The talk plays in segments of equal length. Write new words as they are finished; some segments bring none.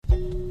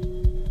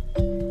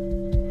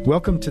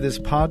Welcome to this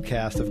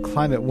podcast of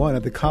Climate One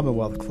at the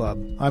Commonwealth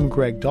Club. I'm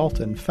Greg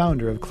Dalton,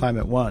 founder of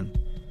Climate One.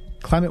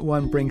 Climate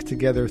One brings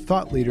together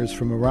thought leaders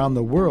from around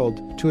the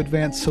world to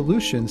advance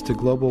solutions to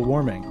global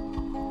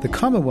warming. The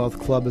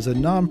Commonwealth Club is a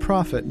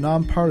nonprofit,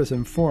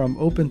 nonpartisan forum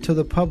open to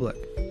the public.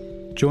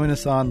 Join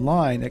us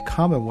online at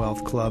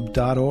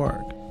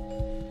commonwealthclub.org.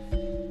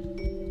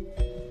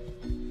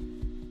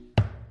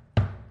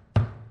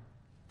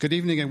 Good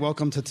evening and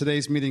welcome to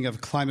today's meeting of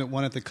Climate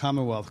One at the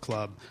Commonwealth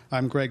Club.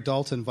 I'm Greg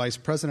Dalton, Vice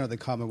President of the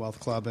Commonwealth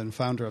Club and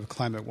founder of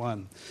Climate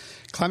One.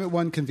 Climate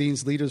One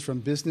convenes leaders from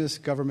business,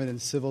 government, and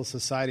civil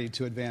society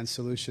to advance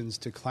solutions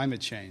to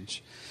climate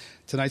change.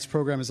 Tonight's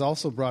program is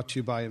also brought to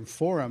you by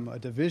Inforum, a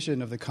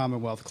division of the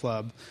Commonwealth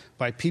Club,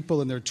 by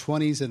people in their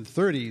 20s and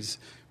 30s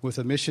with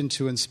a mission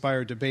to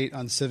inspire debate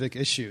on civic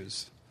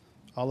issues.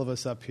 All of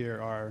us up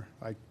here are,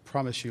 I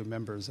promise you,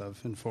 members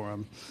of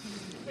Inforum.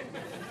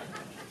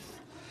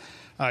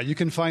 You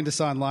can find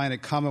us online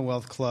at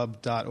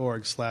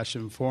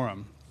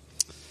commonwealthclub.org/inforum.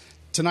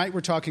 Tonight we're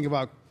talking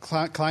about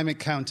Climate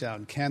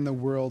Countdown. Can the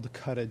world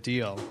cut a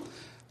deal?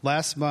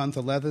 Last month,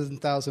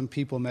 11,000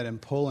 people met in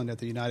Poland at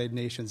the United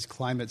Nations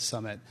Climate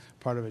Summit,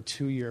 part of a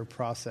 2-year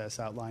process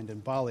outlined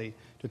in Bali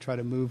to try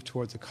to move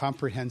towards a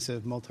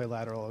comprehensive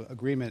multilateral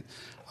agreement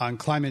on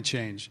climate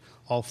change.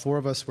 All 4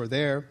 of us were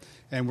there,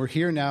 and we're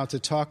here now to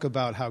talk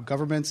about how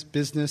governments,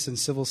 business, and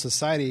civil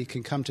society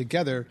can come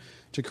together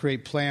to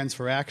create plans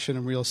for action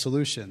and real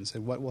solutions,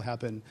 and what will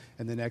happen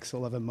in the next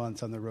 11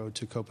 months on the road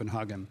to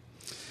Copenhagen.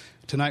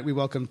 Tonight we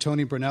welcome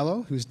Tony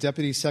Brunello, who's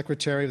Deputy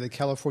Secretary of the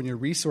California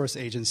Resource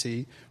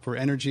Agency for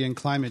Energy and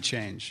Climate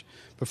Change.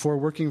 Before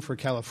working for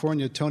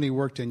California, Tony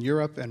worked in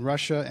Europe and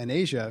Russia and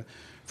Asia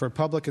for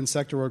public and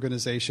sector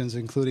organizations,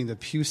 including the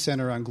Pew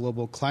Center on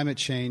Global Climate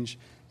Change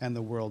and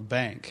the World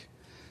Bank.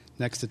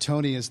 Next to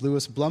Tony is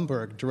Louis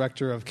Blumberg,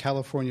 Director of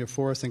California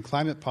Forest and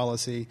Climate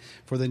Policy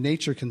for the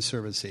Nature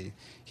Conservancy.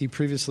 He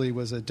previously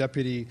was a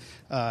Deputy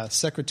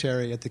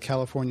Secretary at the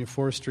California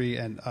Forestry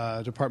and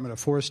Department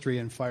of Forestry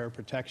and Fire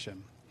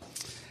Protection.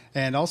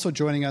 And also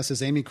joining us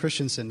is Amy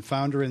Christensen,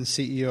 founder and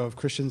CEO of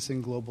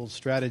Christensen Global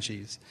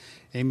Strategies.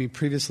 Amy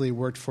previously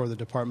worked for the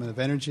Department of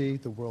Energy,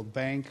 the World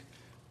Bank,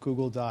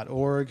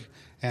 Google.org,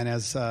 and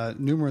has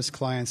numerous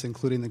clients,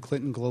 including the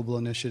Clinton Global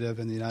Initiative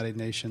and the United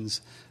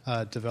Nations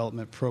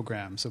Development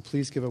Program. So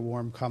please give a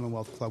warm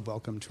Commonwealth Club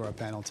welcome to our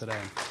panel today.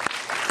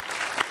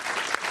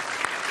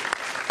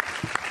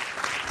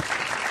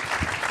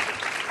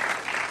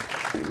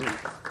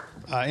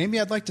 Amy,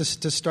 I'd like to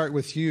start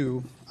with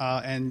you.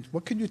 And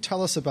what can you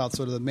tell us about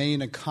sort of the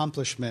main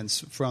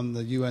accomplishments from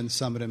the UN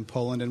summit in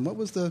Poland, and what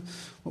was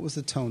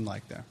the tone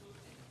like there?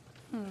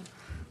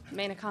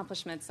 Main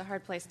accomplishments, a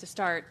hard place to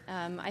start.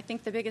 I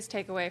think the biggest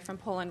takeaway from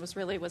Poland was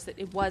that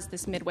it was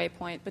this midway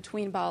point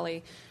between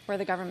Bali, where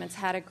the governments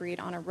had agreed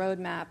on a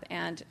roadmap,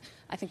 and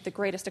I think the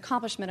greatest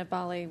accomplishment of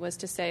Bali was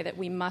to say that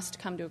we must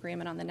come to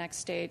agreement on the next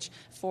stage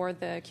for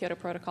the Kyoto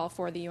Protocol,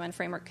 for the UN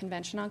Framework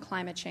Convention on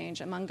Climate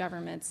Change among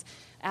governments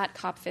at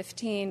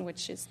COP15,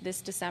 which is this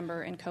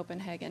December in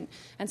Copenhagen.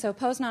 And so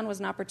Poznan was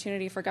an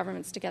opportunity for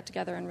governments to get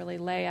together and really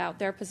lay out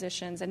their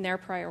positions and their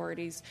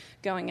priorities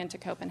going into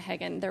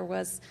Copenhagen. There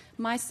was,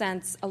 my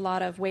sense, a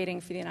lot of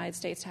waiting for the United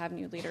States to have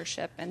new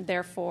leadership, and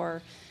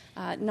therefore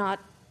not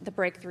the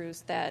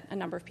breakthroughs that a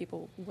number of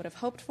people would have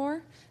hoped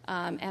for,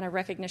 and a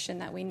recognition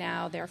that we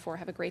now, therefore,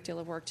 have a great deal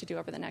of work to do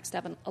over the next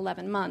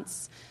 11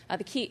 months.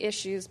 The key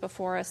issues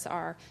before us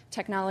are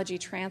technology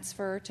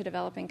transfer to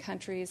developing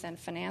countries and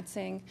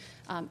financing,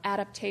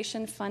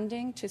 adaptation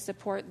funding to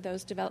support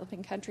those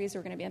developing countries who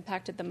are going to be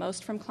impacted the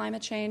most from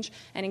climate change,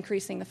 and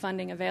increasing the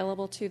funding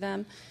available to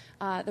them.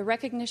 The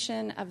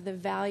recognition of the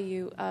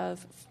value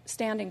of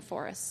standing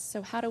forests.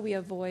 So how do we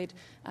avoid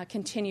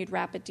continued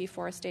rapid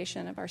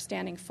deforestation of our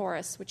standing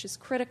forests, which is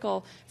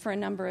critical for a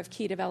number of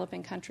key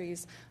developing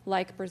countries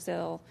like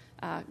Brazil,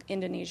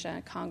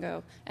 Indonesia,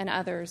 Congo, and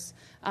others.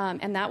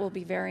 And that will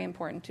be very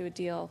important to a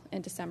deal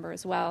in December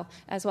as well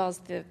as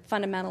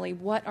fundamentally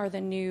what are the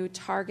new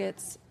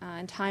targets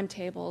and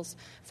timetables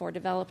for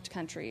developed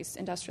countries,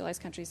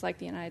 industrialized countries like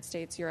the United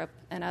States, Europe,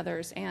 and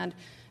others, and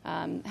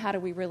how do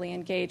we really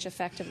engage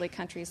effectively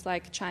countries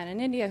like China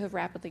and India who have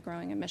rapidly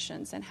growing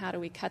emissions, and how do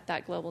we cut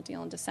that global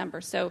deal in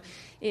December? So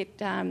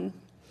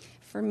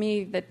for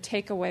me, the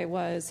takeaway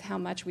was how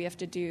much we have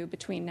to do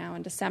between now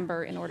and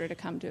December in order to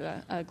come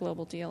to a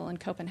global deal in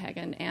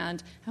Copenhagen,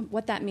 and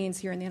what that means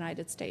here in the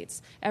United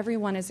States.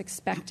 Everyone is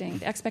expecting,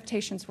 the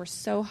expectations were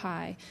so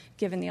high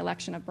given the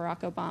election of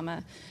Barack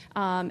Obama.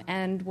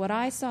 And what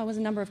I saw was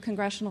a number of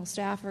congressional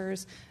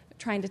staffers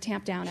trying to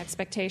tamp down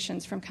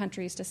expectations from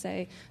countries to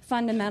say,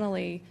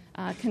 fundamentally,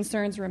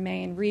 concerns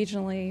remain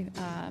regionally,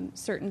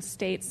 certain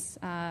states,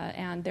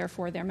 and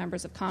therefore their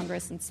members of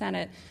Congress and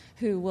Senate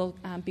who will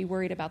be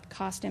worried about the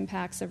cost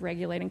impacts of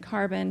regulating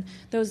carbon.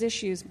 Those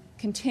issues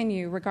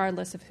continue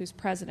regardless of who's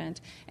president,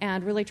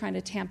 and really trying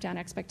to tamp down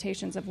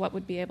expectations of what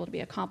would be able to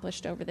be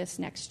accomplished over this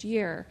next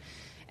year.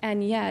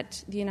 And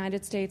yet, the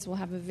United States will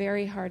have a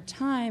very hard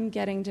time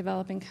getting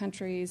developing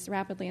countries,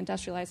 rapidly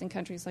industrializing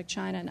countries like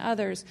China and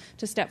others,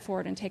 to step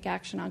forward and take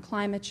action on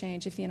climate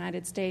change if the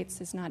United States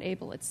is not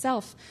able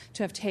itself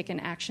to have taken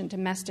action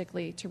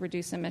domestically to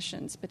reduce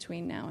emissions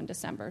between now and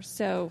December.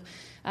 So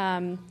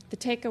the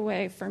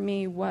takeaway for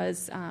me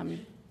was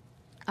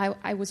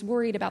I was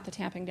worried about the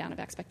tamping down of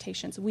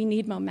expectations. We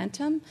need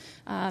momentum.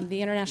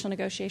 The international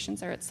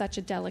negotiations are at such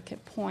a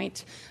delicate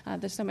point.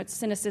 There's so much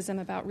cynicism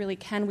about really,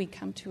 can we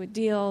come to a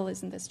deal?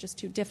 Isn't this just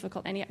too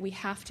difficult? And yet we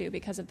have to,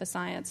 because of the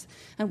science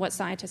and what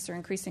scientists are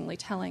increasingly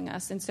telling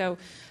us. And so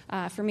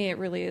for me, it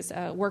really is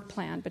a work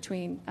plan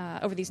between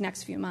over these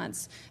next few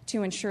months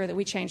to ensure that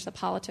we change the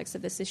politics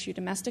of this issue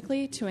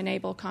domestically, to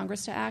enable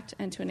Congress to act,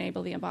 and to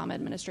enable the Obama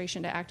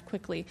administration to act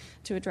quickly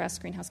to address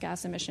greenhouse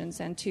gas emissions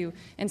and to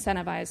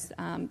incentivize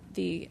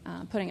the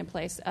putting in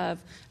place of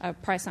a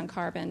price on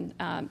carbon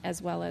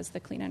as well as the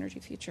clean energy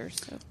future.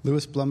 So.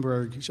 Louis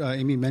Blumberg,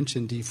 Amy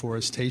mentioned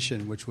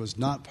deforestation, which was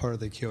not part of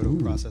the Kyoto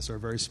process, or a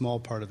very small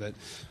part of it.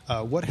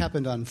 What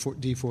happened on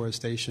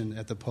deforestation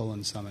at the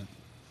Poland summit?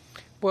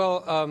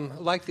 Well,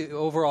 like the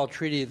overall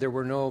treaty, there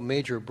were no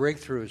major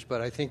breakthroughs,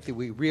 but I think that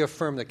we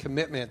reaffirmed the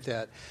commitment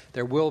that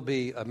there will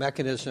be a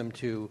mechanism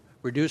to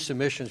reduce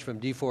emissions from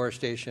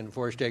deforestation and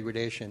forest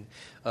degradation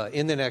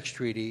in the next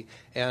treaty.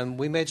 And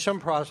we made some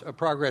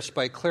progress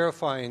by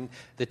clarifying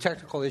the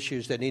technical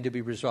issues that need to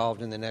be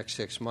resolved in the next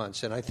 6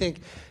 months. And I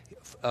think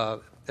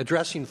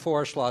addressing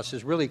forest loss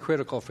is really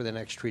critical for the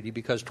next treaty,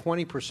 because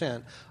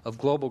 20% of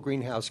global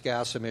greenhouse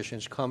gas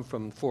emissions come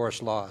from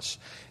forest loss.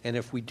 And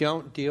if we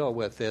don't deal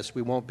with this,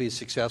 we won't be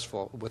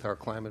successful with our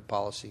climate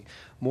policy.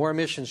 More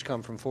emissions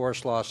come from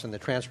forest loss in the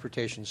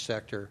transportation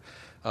sector.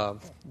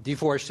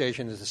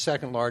 Deforestation is the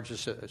second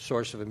largest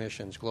source of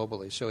emissions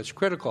globally. So it's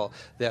critical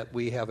that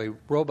we have a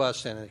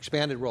robust and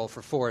expanded role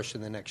for forests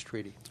in the next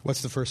treaty.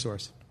 What's the first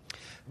source?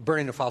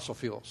 Burning of fossil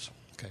fuels.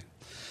 Okay.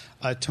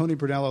 Tony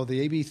Brunello, the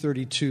AB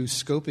 32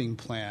 scoping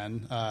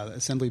plan,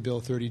 Assembly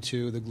Bill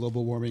 32, the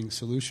Global Warming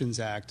Solutions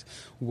Act,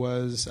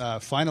 was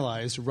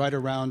finalized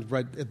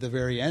right at the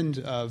very end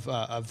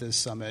of this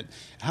summit.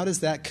 How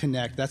does that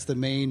connect? That's the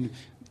main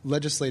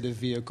legislative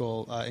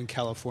vehicle in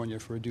California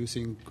for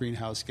reducing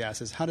greenhouse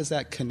gases. How does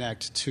that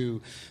connect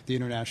to the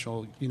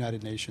international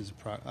United Nations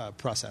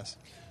process?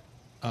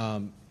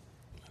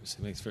 Works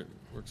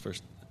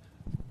first.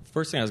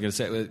 First thing I was going to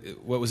say,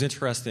 what was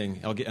interesting,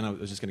 and I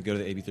was just going to go to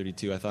the AB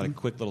 32. I thought a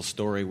quick little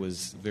story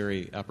was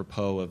very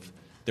apropos of,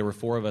 there were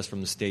 4 of us from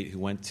the state who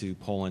went to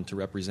Poland to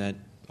represent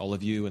all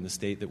of you in the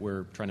state that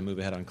we're trying to move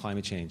ahead on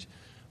climate change.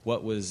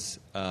 What was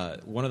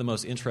one of the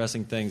most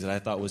interesting things that I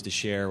thought was to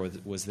share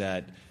was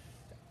that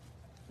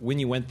when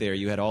you went there,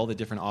 you had all the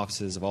different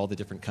offices of all the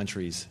different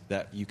countries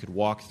that you could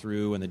walk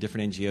through, and the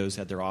different NGOs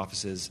had their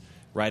offices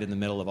right in the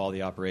middle of all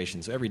the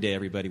operations. So every day,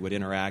 everybody would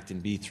interact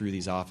and be through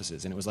these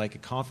offices. And it was like a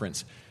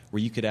conference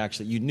where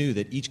you knew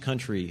that each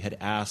country had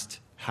asked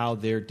how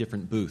their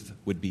different booth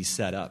would be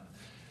set up.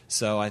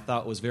 So I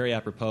thought it was very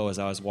apropos as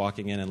I was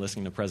walking in and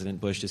listening to President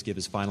Bush just give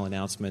his final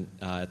announcement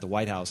at the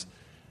White House,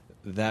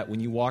 that when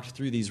you walked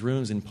through these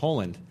rooms in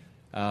Poland,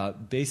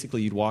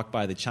 basically you'd walk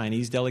by the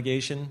Chinese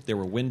delegation. There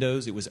were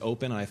windows. It was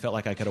open. And I felt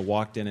like I could have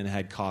walked in and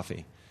had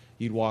coffee.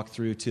 You'd walk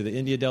through to the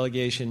India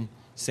delegation,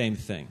 same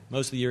thing.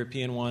 Most of the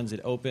European ones,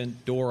 it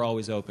opened, door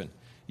always open.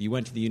 You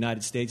went to the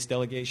United States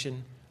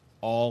delegation,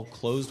 all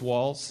closed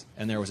walls,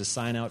 and there was a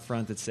sign out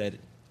front that said,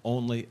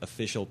 only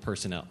official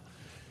personnel.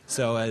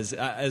 So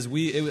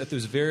it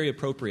was very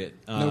appropriate.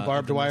 No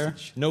barbed wire?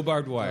 No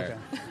barbed wire.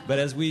 Okay. But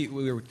as we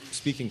were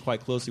speaking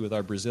quite closely with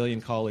our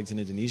Brazilian colleagues and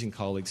Indonesian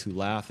colleagues who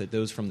laughed that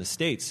those from the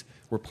States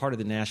were part of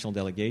the national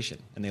delegation,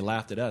 and they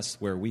laughed at us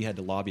where we had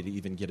to lobby to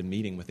even get a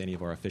meeting with any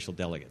of our official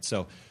delegates.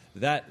 So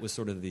that was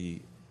sort of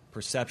the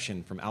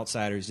perception from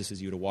outsiders just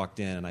as you would have walked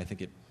in, and I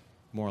think it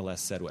more or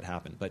less said what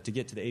happened. But to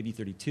get to the AB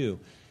 32,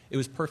 it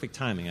was perfect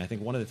timing. I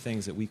think one of the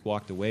things that we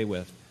walked away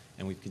with,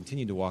 and we've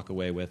continued to walk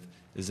away with,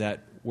 is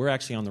that we're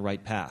actually on the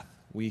right path.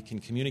 We can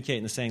communicate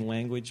in the same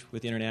language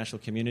with the international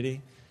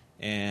community,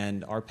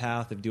 and our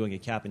path of doing a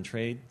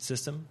cap-and-trade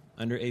system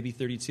under AB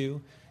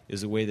 32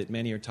 is a way that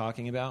many are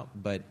talking about,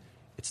 but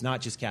it's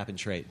not just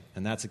cap-and-trade,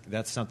 and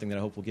that's something that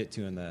I hope we'll get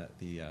to in the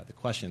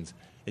questions.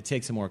 It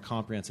takes a more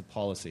comprehensive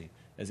policy.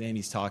 As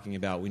Amy's talking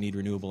about, we need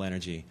renewable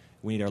energy.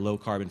 We need our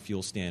low-carbon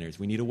fuel standards.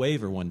 We need a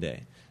waiver one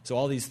day. So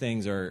all these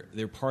things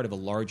they're part of a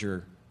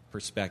larger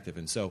perspective,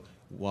 and so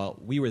while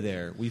we were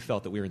there, we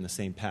felt that we were in the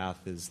same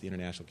path as the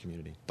international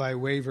community. By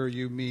waiver,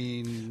 you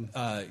mean?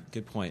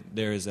 Good point.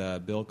 There is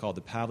a bill called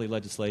the Pavley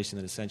legislation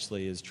that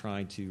essentially is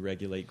trying to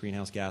regulate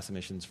greenhouse gas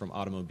emissions from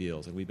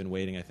automobiles. And we've been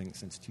waiting, I think,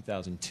 since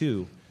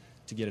 2002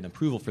 to get an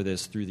approval for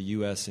this through the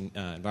U.S.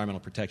 Environmental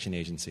Protection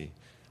Agency.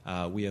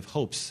 We have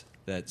hopes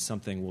that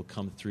something will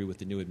come through with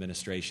the new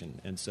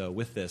administration. And so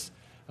with this,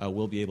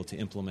 we'll be able to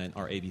implement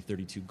our AB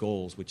 32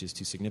 goals, which is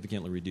to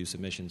significantly reduce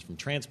emissions from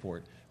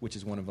transport, which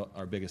is one of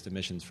our biggest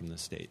emissions from the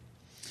state.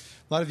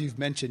 A lot of you've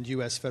mentioned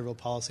U.S. federal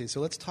policy,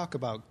 so let's talk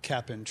about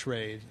cap and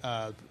trade.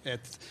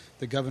 At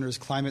the Governor's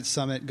Climate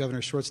Summit,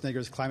 Governor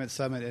Schwarzenegger's Climate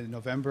Summit in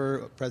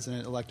November,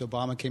 President-elect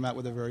Obama came out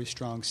with a very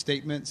strong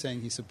statement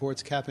saying he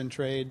supports cap and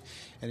trade,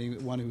 and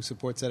anyone who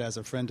supports that as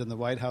a friend in the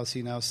White House,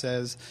 he now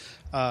says.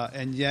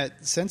 And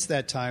yet, since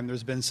that time,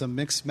 there's been some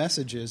mixed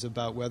messages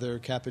about whether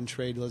cap and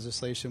trade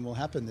legislation will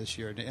happen this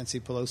year. Nancy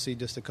Pelosi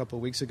just a couple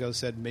of weeks ago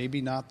said maybe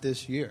not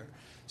this year.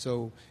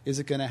 So is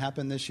it going to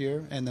happen this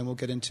year? And then we'll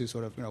get into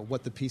sort of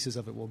what the pieces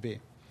of it will be.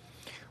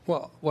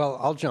 Well,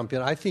 I'll jump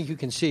in. I think you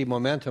can see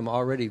momentum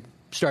already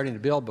starting to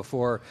build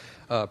before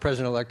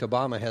President-elect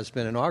Obama has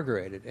been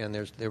inaugurated. And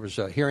there was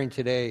a hearing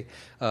today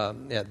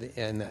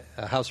in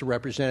the House of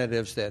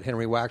Representatives that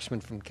Henry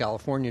Waxman from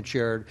California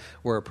chaired,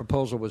 where a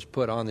proposal was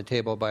put on the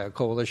table by a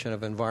coalition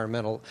of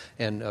environmental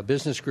and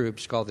business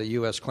groups called the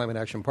U.S. Climate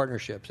Action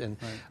Partnerships. And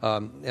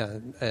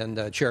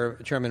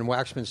Chairman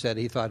Waxman said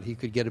he thought he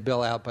could get a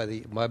bill out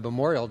by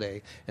Memorial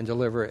Day and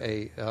deliver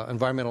a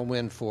environmental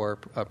win for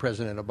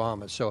President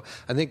Obama. So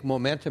I think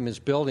momentum is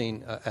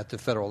building at the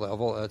federal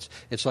level.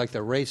 It's like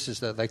the race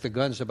is like the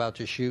gun's about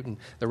to shoot, and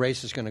the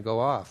race is going to go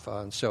off.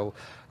 So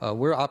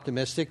we're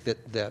optimistic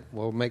that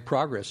we'll make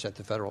progress at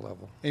the federal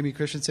level. Amy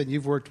Christensen,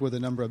 you've worked with a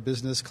number of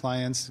business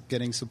clients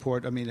getting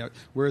support. I mean,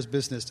 where's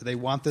business? Do they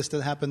want this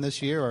to happen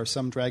this year, or are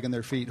some dragging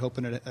their feet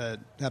hoping it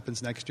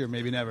happens next year,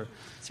 maybe never?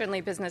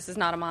 Certainly business is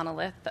not a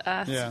monolith.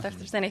 If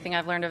there's anything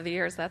I've learned over the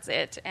years, that's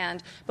it.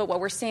 But what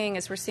we're seeing,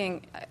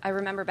 I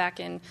remember back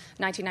in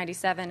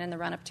 1997 in the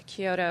run-up to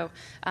Kyoto,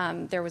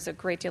 there was a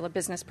great deal of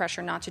business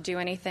pressure not to do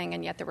anything,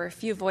 and yet there were a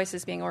few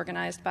voices being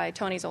organized by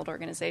Tony's old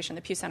organization,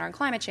 the Pew Center on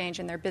Climate Change,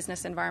 and their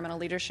Business Environmental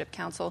Leadership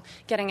Council,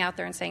 getting out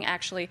there and saying,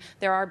 actually,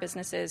 there are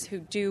businesses who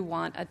do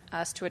want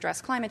us to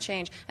address climate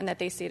change, and that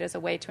they see it as a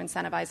way to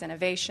incentivize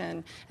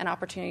innovation and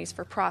opportunities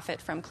for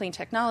profit from clean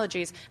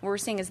technologies. And what we're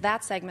seeing is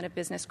that segment of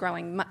business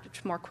growing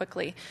much more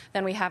quickly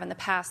than we have in the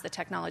past. The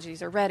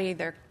technologies are ready,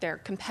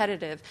 they're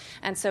competitive,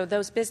 and so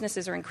those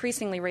businesses are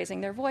increasingly raising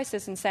their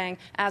voices and saying,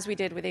 as we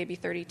did with AB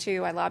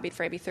 32, I lobbied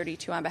for AB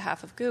 32 on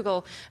behalf of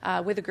Google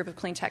with a group of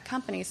clean tech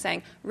companies,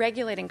 saying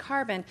regulating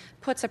carbon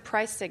puts a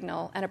price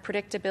signal and a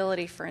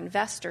predictability for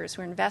investors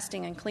who are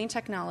investing in clean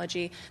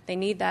technology. They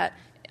need that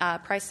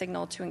price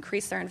signal to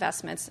increase their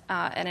investments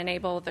and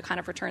enable the kind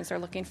of returns they're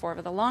looking for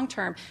over the long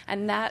term.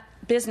 And that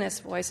business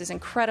voice is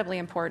incredibly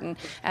important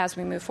as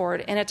we move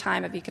forward in a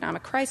time of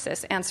economic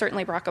crisis. And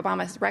certainly Barack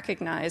Obama has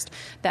recognized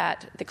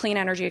that the clean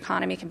energy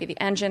economy can be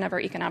the engine of our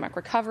economic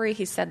recovery.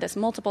 He's said this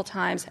multiple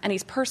times, and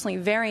he's personally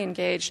very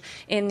engaged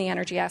in the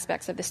energy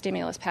aspects of the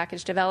stimulus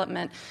package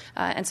development.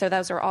 And so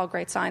those are all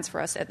great signs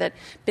for us that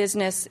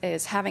business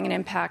is having an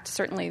impact.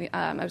 Certainly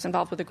I was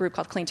involved with a group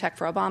called Clean Tech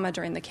for Obama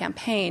during the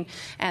campaign,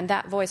 and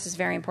that voice is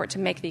very important to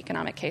make the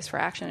economic case for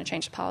action and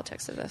change the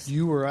politics of this.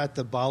 You were at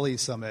the Bali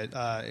summit.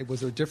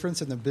 Was there a difference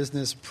in the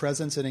business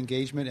presence and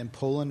engagement in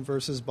Poland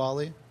versus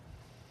Bali?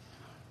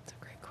 That's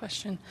a great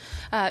question.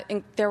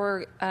 There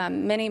were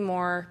many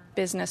more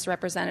business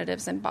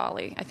representatives in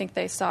Bali. I think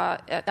they saw,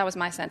 that was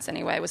my sense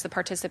anyway, was the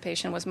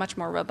participation was much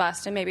more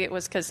robust, and maybe it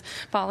was because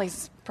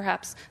Bali's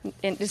perhaps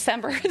in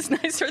December is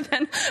nicer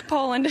than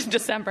Poland in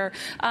December.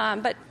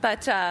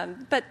 But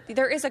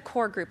there is a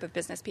core group of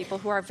business people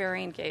who are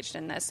very engaged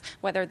in this,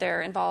 whether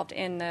they're involved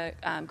in the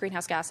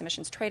greenhouse gas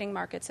emissions trading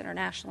markets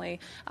internationally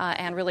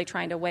and really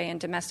trying to weigh in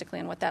domestically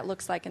on what that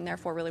looks like, and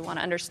therefore really want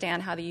to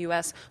understand how the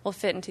U.S. will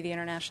fit into the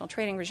international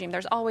trading regime.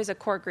 There's always a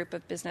core group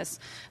of business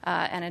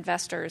and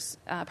investors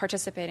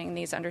participating in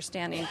these,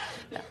 understanding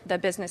the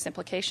business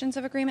implications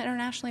of agreement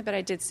internationally, but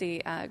I did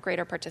see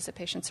greater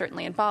participation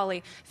certainly in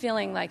Bali,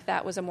 feeling like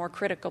that was a more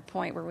critical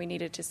point where we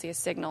needed to see a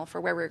signal for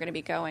where we were going to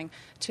be going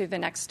to the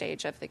next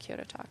stage of the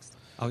Kyoto talks.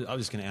 I was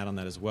just going to add on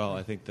that as well.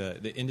 I think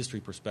the industry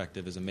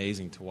perspective is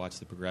amazing to watch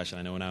the progression.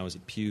 I know when I was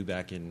at Pew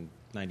back in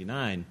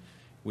 '99,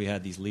 we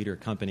had these leader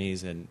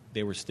companies, and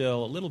they were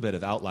still a little bit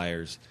of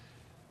outliers.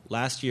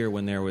 Last year,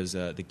 when there was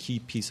the key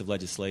piece of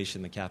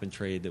legislation, the cap and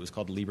trade, that was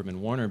called the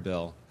Lieberman-Warner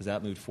bill, as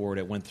that moved forward,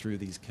 it went through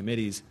these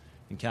committees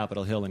in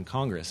Capitol Hill and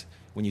Congress.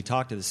 When you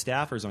talk to the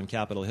staffers on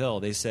Capitol Hill,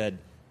 they said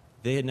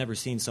they had never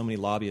seen so many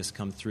lobbyists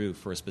come through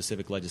for a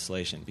specific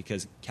legislation,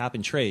 because cap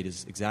and trade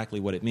is exactly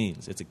what it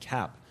means. It's a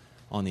cap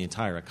on the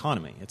entire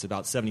economy. It's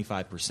about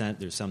 75%.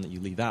 There's some that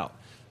you leave out.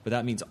 But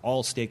that means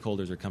all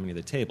stakeholders are coming to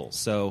the table.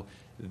 So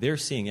they're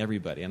seeing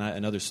everybody. And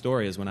another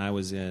story is when I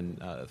was in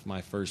my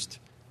first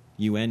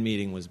UN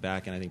meeting was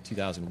back in, I think,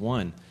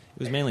 2001. It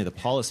was mainly the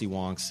policy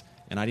wonks,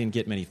 and I didn't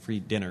get many free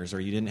dinners, or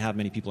you didn't have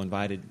many people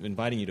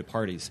inviting you to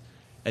parties.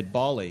 At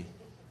Bali,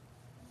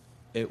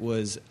 it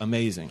was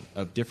amazing,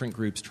 of different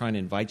groups trying to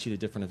invite you to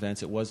different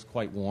events. It was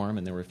quite warm,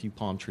 and there were a few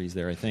palm trees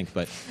there, I think.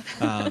 But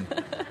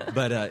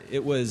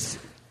it was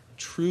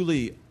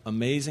truly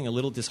amazing, a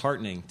little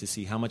disheartening to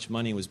see how much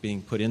money was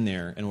being put in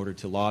there in order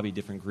to lobby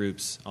different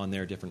groups on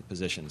their different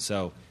positions.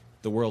 So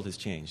the world has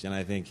changed, and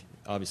I think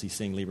obviously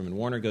seeing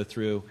Lieberman-Warner go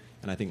through,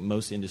 and I think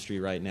most industry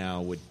right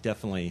now would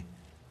definitely,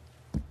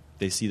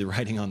 they see the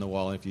writing on the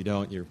wall, and if you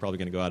don't, you're probably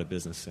going to go out of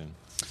business soon.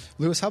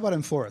 Lewis, how about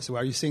in forests?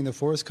 Are you seeing the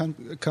forest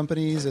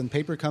companies and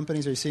paper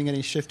companies? Are you seeing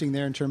any shifting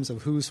there in terms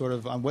of who's sort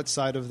of on what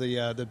side of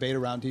the debate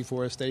around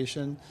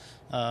deforestation?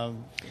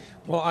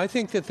 Well, I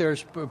think that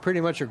there's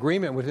pretty much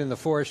agreement within the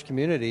forest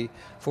community,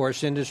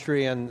 forest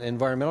industry, and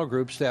environmental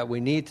groups that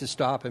we need to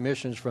stop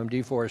emissions from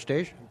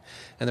deforestation.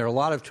 And there are a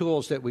lot of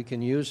tools that we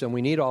can use, and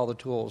we need all the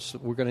tools.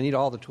 We're going to need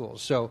all the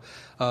tools. So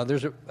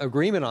there's an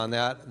agreement on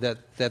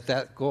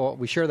that goal.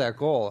 We share that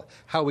goal.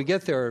 How we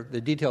get there,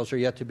 the details are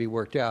yet to be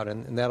worked out,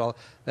 and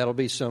that'll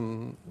be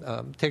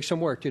take some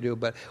work to do.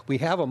 But we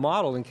have a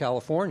model in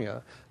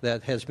California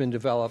that has been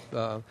developed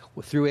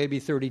through AB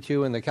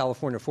 32 and the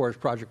California Forest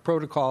Project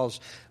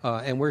protocols,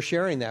 and we're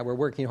sharing that. We're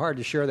working hard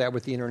to share that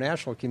with the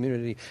international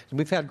community. And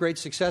we've had great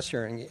success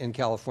here in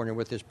California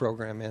with this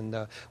program,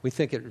 and we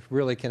think it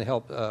really can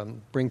help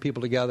bring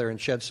people together and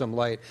shed some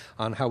light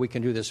on how we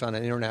can do this on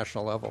an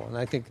international level. And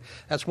I think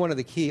that's one of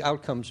the key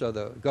outcomes of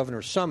the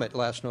Governor's Summit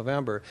last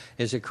November,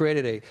 is it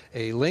created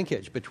a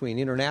linkage between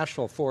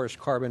international forest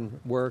carbon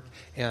work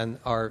and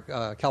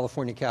our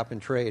California cap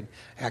and trade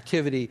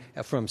activity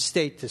from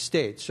state to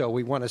state. So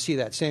we want to see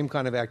that same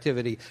kind of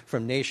activity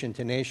from nation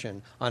to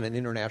nation on an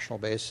international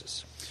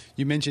basis.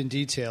 You mentioned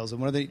details, and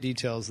one of the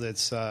details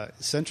that's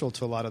central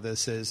to a lot of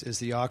this is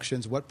the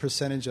auctions. What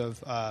percentage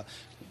of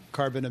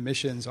carbon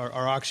emissions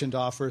are auctioned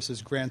off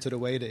versus granted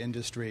away to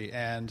industry?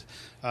 And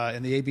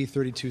in the AB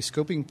 32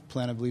 scoping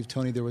plan, I believe,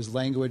 Tony, there was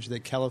language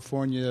that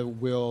California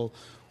will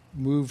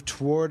move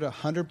toward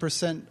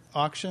 100%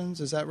 auctions.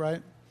 Is that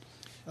right?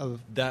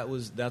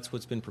 That's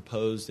what's been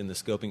proposed in the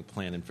scoping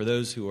plan. And for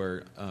those who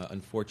are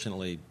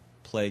unfortunately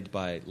plagued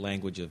by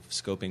language of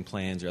scoping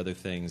plans or other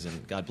things,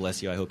 and God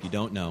bless you, I hope you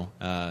don't know.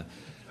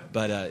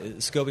 But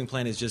scoping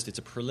plan is it's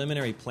a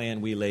preliminary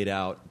plan we laid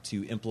out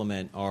to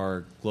implement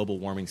our Global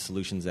Warming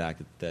Solutions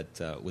Act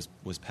that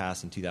was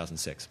passed in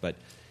 2006. But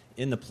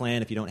in the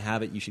plan, if you don't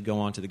have it, you should go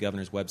on to the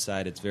governor's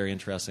website. It's very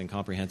interesting,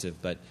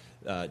 comprehensive. But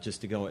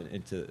just to go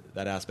into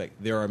that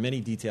aspect, there are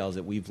many details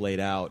that we've laid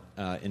out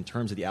in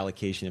terms of the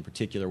allocation in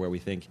particular, where we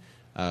think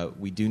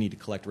we do need to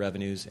collect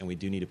revenues and we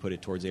do need to put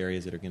it towards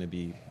areas that are going to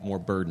be more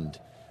burdened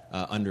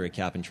under a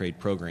cap-and-trade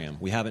program.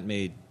 We haven't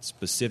made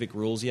specific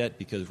rules yet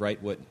because,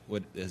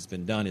 what has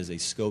been done is a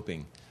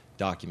scoping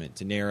document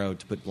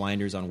to put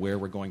blinders on where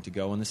we're going to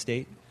go in the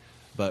state.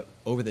 But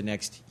over the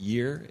next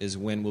year is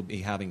when we'll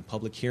be having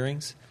public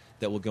hearings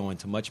that will go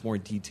into much more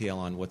detail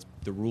on what's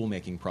the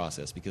rulemaking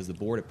process, because the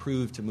board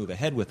approved to move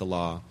ahead with the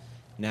law.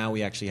 Now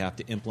we actually have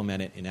to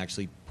implement it and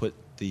actually put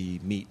the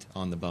meat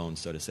on the bone,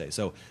 so to say.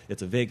 So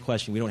it's a vague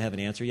question. We don't have an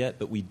answer yet,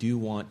 but we do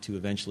want to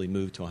eventually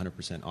move to a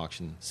 100%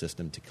 auction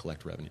system to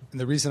collect revenue. And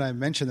the reason I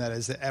mention that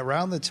is that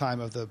around the time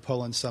of the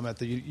Poland summit,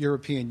 the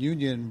European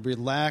Union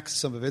relaxed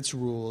some of its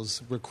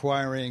rules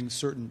requiring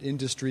certain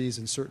industries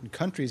in certain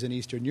countries in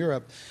Eastern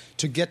Europe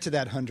to get to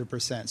that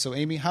 100%. So,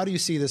 Amy, how do you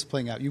see this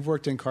playing out? You've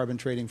worked in carbon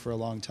trading for a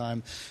long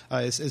time.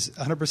 Is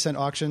 100%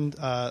 auction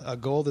a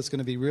goal that's going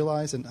to be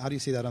realized? And how do you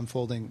see that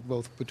unfolding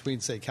both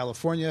between, say,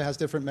 California has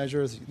different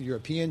measures,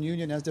 European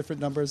Union has different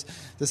numbers?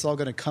 This all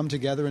going to come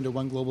together into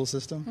one global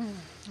system?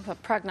 Well,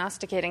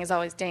 prognosticating is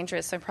always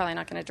dangerous, so I'm probably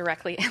not going to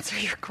directly answer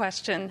your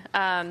question.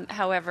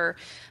 However,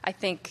 I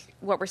think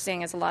what we're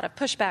seeing is a lot of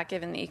pushback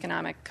given the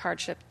economic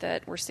hardship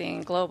that we're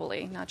seeing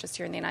globally, not just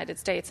here in the United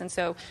States. And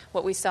so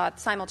what we saw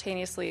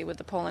simultaneously with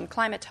the Poland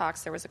climate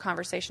talks, there was a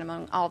conversation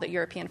among all the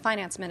European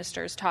finance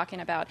ministers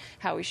talking about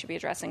how we should be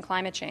addressing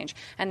climate change.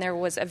 And there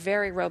was a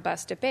very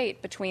robust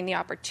debate between the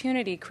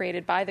opportunity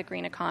created by the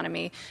green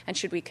economy and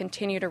should we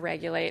continue to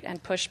regulate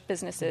and push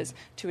businesses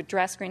to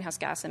address greenhouse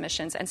gas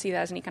emissions and see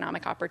that as an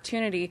economic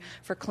opportunity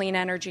for clean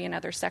energy and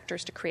other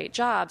sectors to create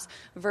jobs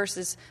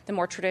versus the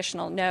more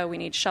traditional, no, we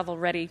need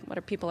shovel-ready,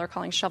 what people are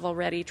calling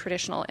shovel-ready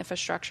traditional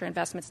infrastructure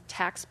investments,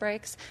 tax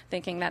breaks,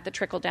 thinking that the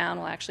trickle-down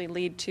will actually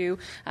lead to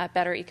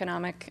better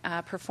economic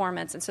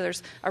performance. And so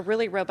there's a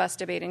really robust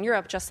debate in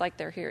Europe, just like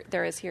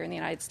there is here in the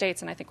United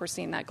States, and I think we're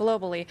seeing that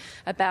globally,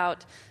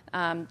 about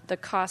the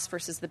costs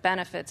versus the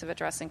benefits of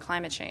addressing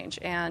climate change.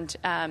 And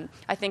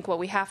I think what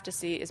we have to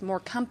see is more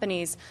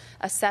companies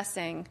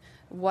assessing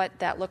what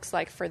that looks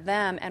like for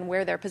them and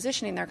where they're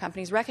positioning their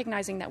companies,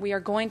 recognizing that we are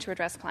going to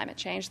address climate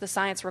change. The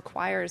science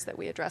requires that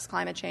we address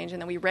climate change and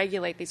that we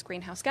regulate these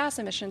greenhouse gas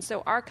emissions.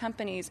 So are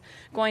companies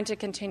going to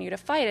continue to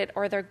fight it,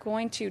 or they're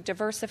going to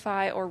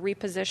diversify or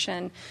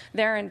reposition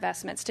their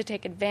investments to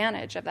take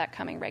advantage of that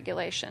coming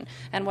regulation?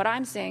 And what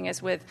I'm seeing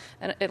is with,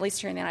 at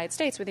least here in the United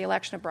States, with the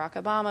election of Barack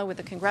Obama, with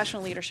the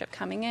congressional leadership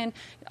coming in,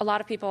 a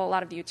lot of people, a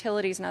lot of the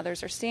utilities and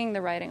others are seeing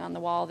the writing on the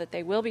wall that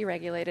they will be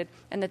regulated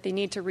and that they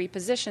need to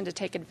reposition to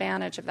take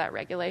advantage of that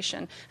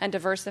regulation and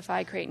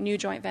diversify, create new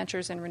joint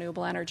ventures in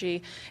renewable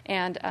energy,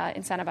 and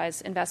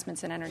incentivize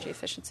investments in energy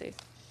efficiency.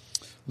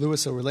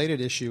 Louis, a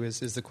related issue is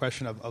the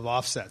question of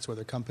offsets,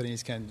 whether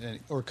companies can,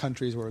 or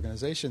countries or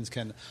organizations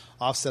can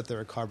offset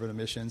their carbon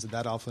emissions, and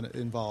that often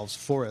involves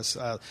forests.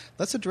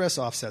 Let's address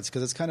offsets,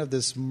 because it's kind of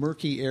this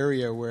murky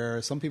area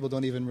where some people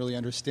don't even really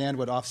understand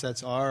what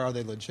offsets are. Are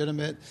they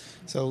legitimate?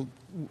 So,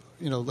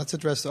 let's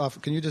address,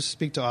 can you just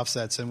speak to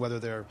offsets and whether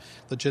they're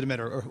legitimate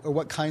or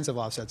what kinds of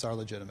offsets are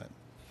legitimate?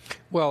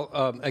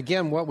 Well,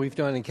 again, what we've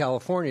done in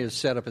California is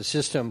set up a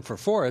system for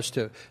forests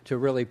to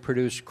really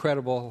produce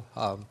credible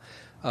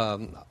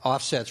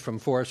offsets from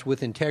forests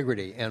with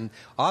integrity. And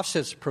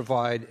offsets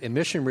provide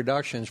emission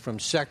reductions from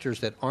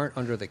sectors that aren't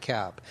under the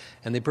cap.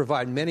 And they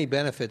provide many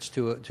benefits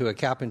to a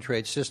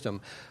cap-and-trade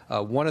system.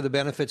 One of the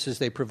benefits is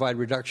they provide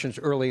reductions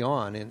early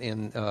on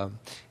in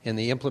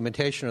the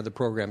implementation of the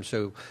program.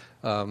 So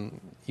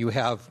you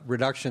have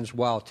reductions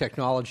while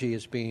technology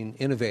is being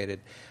innovated.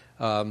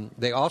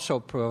 They also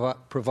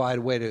provide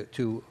a way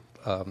to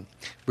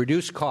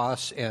reduce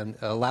costs and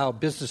allow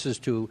businesses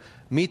to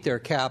meet their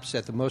caps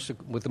with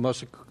the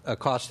most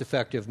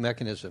cost-effective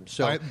mechanism.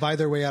 So buy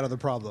their way out of the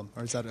problem,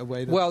 or is that a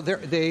way to... Well,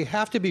 they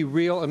have to be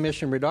real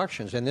emission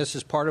reductions, and this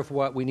is part of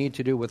what we need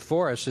to do with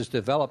forests, is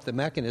develop the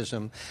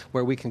mechanism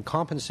where we can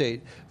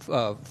compensate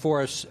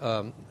forests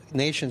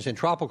nations in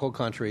tropical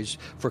countries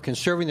for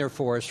conserving their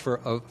forests,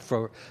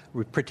 for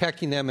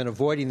protecting them and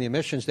avoiding the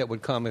emissions that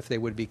would come if they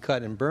would be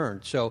cut and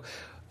burned. So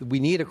we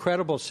need a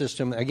credible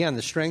system. Again,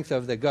 the strength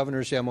of the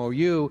governor's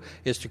MOU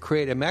is to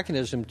create a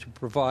mechanism to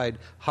provide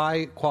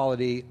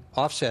high-quality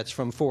offsets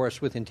from forests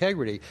with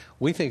integrity.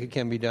 We think it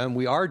can be done.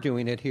 We are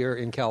doing it here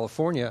in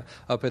California,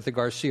 up at the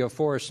Garcia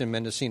Forest in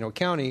Mendocino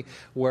County,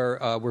 where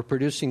we're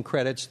producing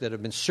credits that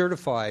have been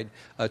certified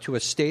to a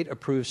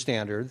state-approved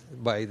standard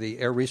by the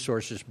Air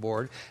Resources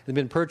Board. They've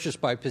been purchased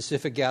by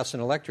Pacific Gas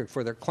and Electric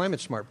for their Climate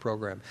Smart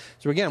program.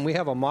 So again, we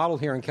have a model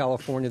here in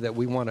California that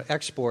we want to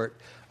export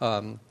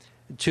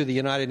to the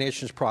United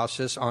Nations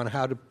process on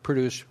how to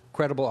produce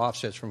credible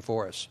offsets from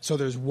forests. So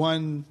there's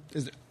one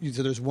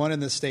in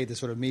the state that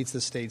sort of meets the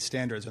state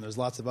standards, and there's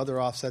lots of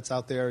other offsets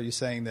out there. Are you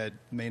saying that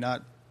may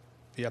not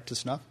be up to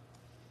snuff?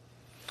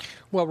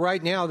 Well,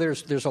 right now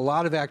there's a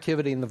lot of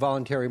activity in the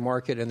voluntary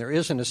market, and there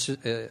isn't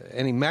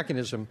any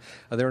mechanism.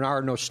 There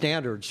are no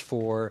standards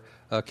for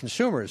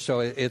consumers. So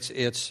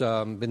it's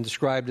been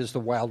described as the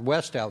Wild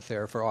West out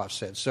there for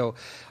offsets. So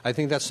I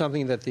think that's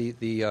something that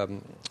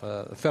the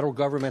federal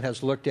government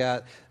has looked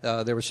at.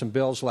 There were some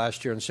bills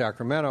last year in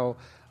Sacramento.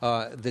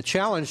 The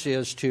challenge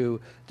is to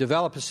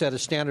develop a set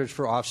of standards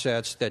for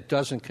offsets that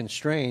doesn't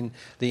constrain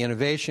the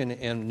innovation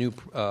in new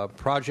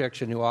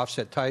projects and new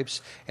offset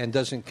types, and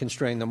doesn't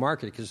constrain the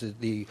market, because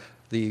the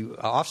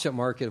offset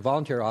market,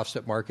 voluntary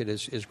offset market,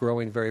 is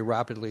growing very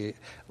rapidly,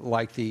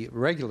 like the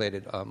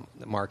regulated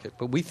market.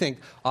 But we think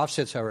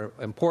offsets are an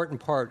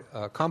important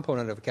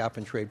component of a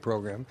cap-and-trade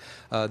program.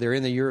 They're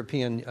in the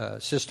European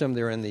system,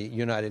 they're in the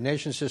United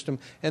Nations system,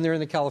 and they're in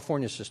the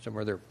California system,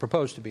 or they're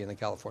proposed to be in the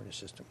California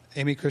system.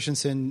 Amy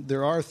Christensen,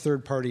 there are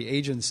third-party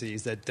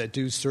agencies that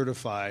do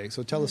certify.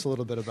 So tell us a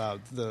little bit about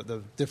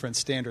the different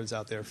standards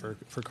out there for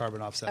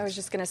carbon offsets. I was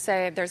just going to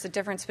say there's a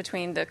difference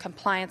between the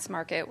compliance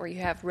market, where you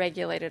have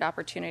regulated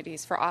opportunities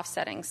for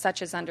offsetting,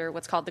 such as under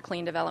what's called the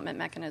Clean Development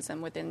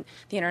Mechanism within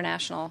the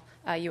international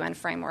UN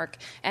framework.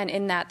 And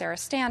in that, there are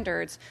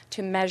standards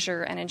to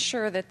measure and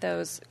ensure that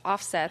those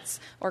offsets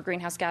or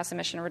greenhouse gas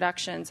emission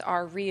reductions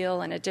are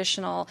real and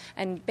additional,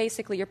 and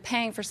basically you're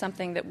paying for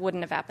something that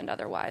wouldn't have happened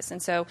otherwise. And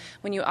so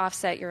when you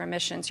offset your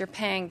emissions, you're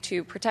paying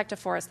to protect a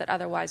forest that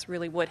otherwise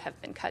really would have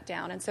been cut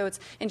down. And so it's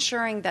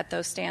ensuring that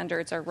those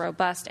standards are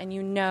robust, and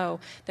you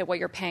know that what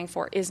you're paying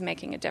for is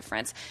making a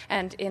difference.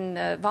 And in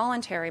the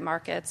voluntary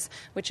markets,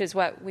 which is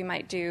what we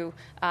might do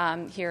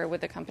here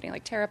with a company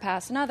like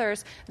TerraPass and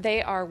others,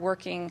 they are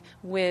working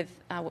with,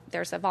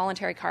 there's a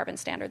voluntary carbon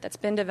standard that's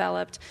been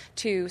developed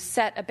to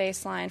set a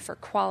baseline for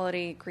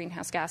quality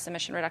greenhouse gas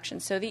emission reduction,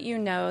 so that you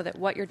know that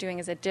what you're doing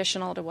is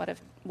additional to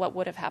what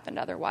would have happened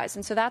otherwise.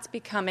 And so that's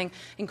becoming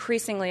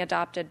increasingly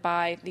adopted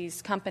by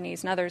these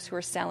companies and others who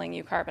are selling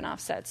you carbon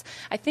offsets.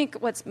 I think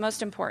what's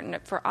most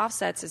important for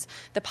offsets is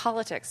the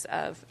politics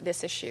of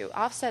this issue.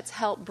 Offsets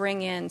help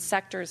bring in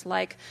sectors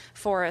like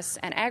forests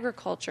and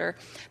agriculture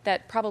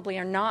that probably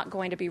are not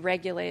going to be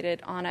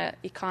regulated on an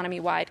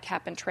economy-wide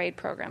cap-and-trade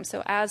program.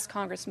 So as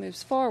Congress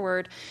moves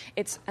forward,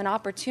 it's an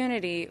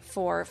opportunity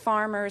for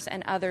farmers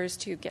and others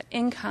to get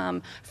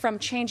income from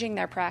changing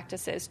their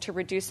practices to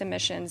reduce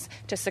emissions,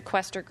 to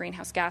sequester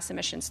greenhouse gas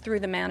emissions through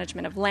the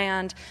management of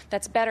land.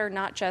 That's better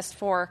not just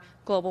for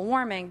global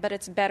warming, but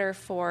it's better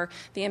for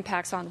the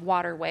impacts on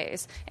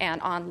waterways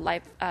and on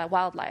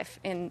wildlife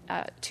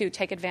to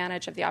take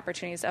advantage of the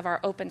opportunities of our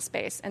open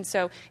space. And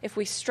so if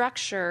we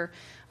structure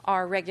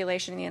our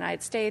regulation in the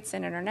United States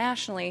and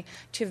internationally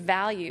to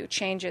value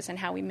changes in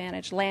how we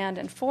manage land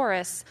and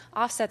forests,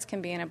 offsets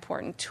can be an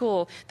important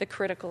tool. The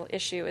critical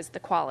issue is the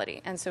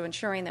quality. And so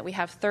ensuring that we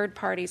have third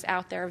parties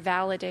out there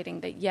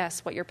validating that,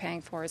 yes, what you're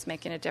paying for is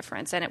making a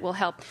difference. And it will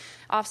help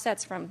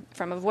offsets from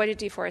avoided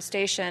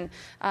deforestation,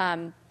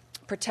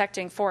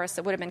 protecting forests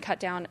that would have been cut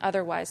down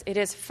otherwise. It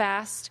is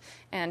fast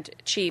and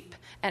cheap,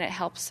 and it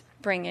helps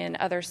bring in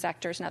other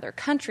sectors and other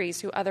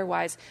countries who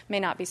otherwise may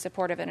not be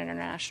supportive of an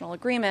international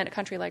agreement. A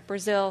country like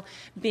Brazil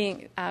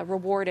being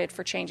rewarded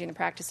for changing the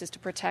practices to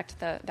protect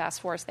the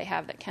vast forests they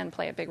have that can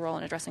play a big role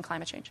in addressing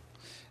climate change.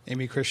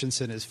 Amy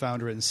Christensen is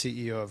founder and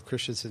CEO of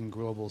Christensen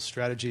Global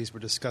Strategies. We're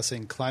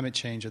discussing climate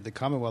change at the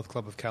Commonwealth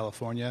Club of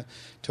California.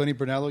 Tony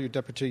Brunello, your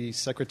Deputy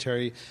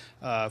Secretary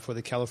for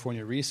the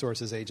California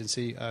Resources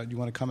Agency. Do you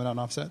want to comment on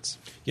offsets?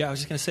 Yeah, I was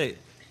just going to say,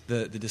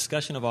 the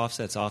discussion of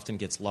offsets often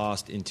gets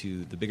lost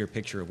into the bigger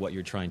picture of what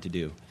you're trying to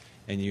do.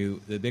 And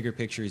the bigger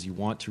picture is you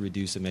want to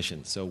reduce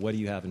emissions. So what do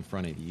you have in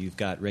front of you? You've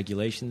got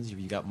regulations,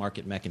 you've got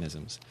market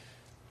mechanisms.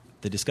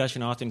 The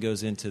discussion often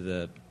goes into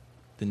the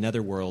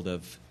netherworld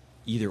of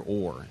either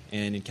or.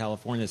 And in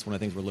California, that's one of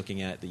the things we're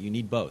looking at, that you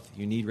need both.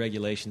 You need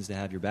regulations to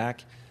have your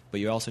back,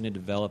 but you also need to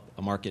develop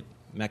a market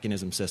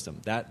mechanism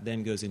system. That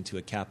then goes into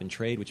a cap and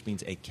trade, which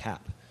means a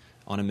cap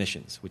on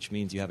emissions, which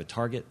means you have a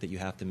target that you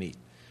have to meet.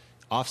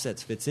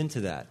 Offsets fits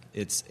into that.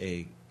 It's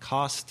a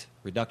cost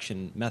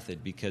reduction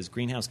method because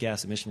greenhouse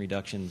gas emission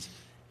reductions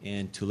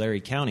in Tulare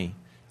County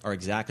are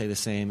exactly the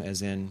same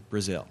as in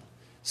Brazil.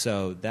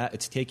 So that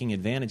it's taking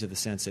advantage of the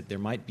sense that there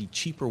might be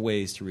cheaper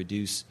ways to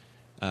reduce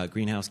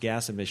greenhouse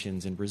gas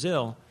emissions in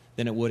Brazil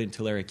than it would in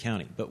Tulare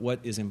County. But what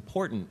is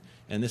important,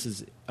 and this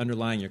is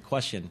underlying your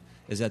question,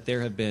 is that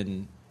there have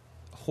been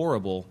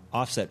horrible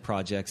offset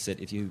projects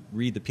that if you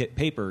read the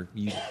paper,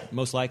 you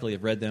most likely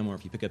have read them, or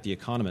if you pick up The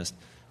Economist,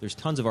 there's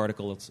tons of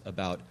articles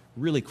about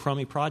really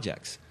crummy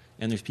projects.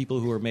 And there's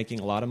people who are making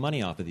a lot of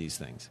money off of these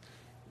things.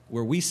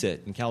 Where we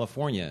sit in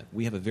California,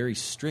 we have a very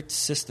strict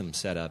system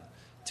set up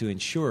to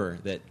ensure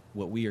that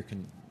what we are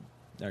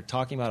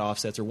talking about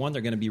offsets are, one,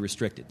 they're going to be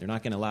restricted. They're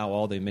not going to allow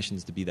all the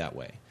emissions to be that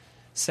way.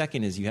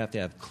 Second is you have to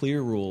have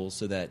clear rules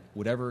so that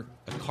whatever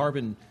a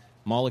carbon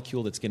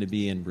molecule that's going to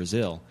be in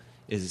Brazil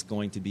is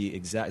going to be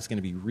exact. It's going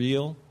to be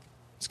real.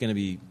 It's going to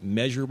be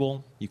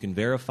measurable. You can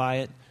verify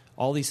it.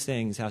 All these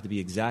things have to be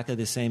exactly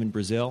the same in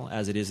Brazil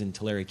as it is in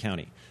Tulare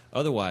County.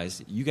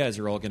 Otherwise, you guys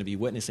are all going to be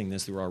witnessing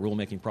this through our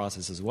rulemaking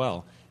process as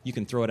well. You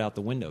can throw it out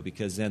the window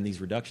because then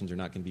these reductions are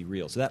not going to be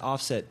real. So that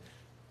offset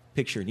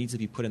picture needs to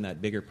be put in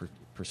that bigger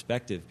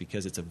perspective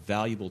because it's a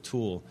valuable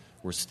tool.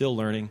 We're still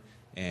learning,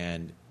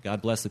 and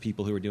God bless the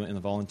people who are doing it in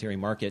the voluntary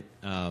market,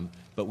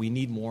 but we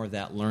need more of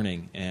that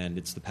learning, and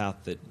it's the path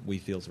that we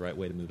feel is the right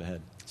way to move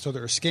ahead. So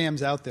there are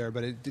scams out there,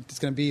 but it's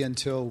going to be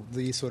until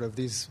these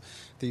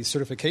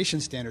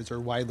certification standards are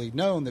widely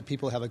known that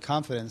people have a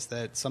confidence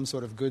that some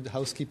sort of good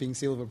housekeeping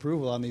seal of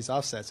approval on these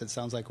offsets. It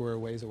sounds like we're a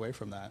ways away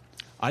from that.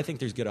 I think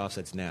there's good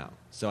offsets now.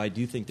 So I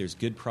do think there's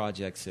good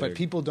projects. But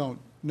people don't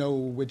know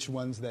which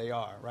ones they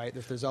are, right?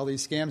 If there's all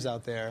these scams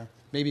out there,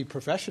 maybe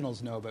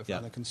professionals know, but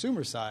from the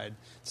consumer side,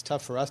 it's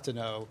tough for us to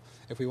know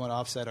if we want to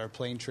offset our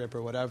plane trip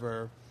or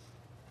whatever.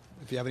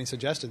 If you have any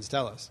suggestions,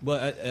 tell us. Well,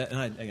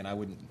 I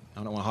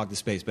don't want to hog the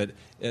space, but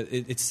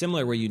it's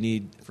similar where you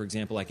need, for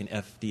example, like an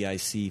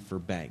FDIC for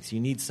banks. You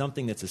need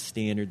something that's a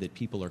standard that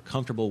people are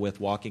comfortable with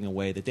walking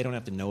away, that they don't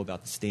have to know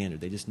about the standard.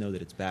 They just know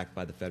that it's backed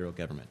by the federal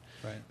government.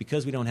 Right.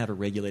 Because we don't have a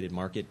regulated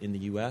market in the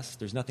U.S.,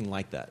 there's nothing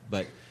like that.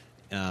 But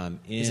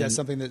is that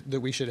something that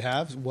we should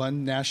have,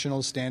 one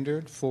national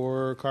standard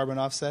for carbon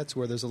offsets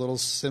where there's a little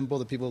symbol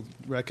that people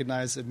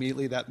recognize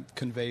immediately that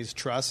conveys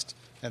trust?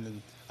 And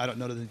then I don't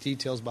know the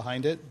details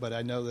behind it, but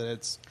I know that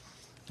it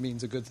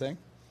means a good thing.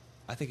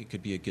 I think it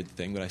could be a good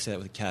thing, but I say that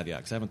with a caveat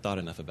because I haven't thought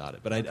enough about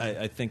it. But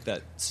I think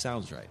that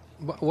sounds right.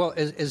 Well,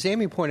 as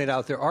Amy pointed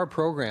out, there are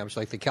programs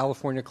like the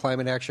California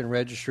Climate Action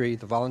Registry,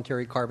 the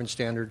Voluntary Carbon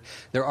Standard.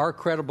 There are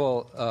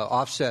credible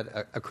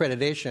offset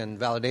accreditation,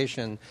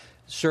 validation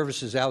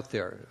services out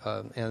there.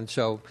 And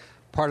so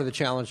part of the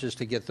challenge is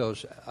to get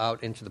those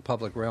out into the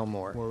public realm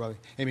more.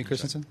 Amy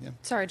Christensen? Yeah.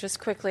 Sorry, just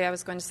quickly, I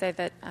was going to say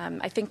that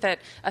I think that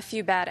a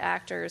few bad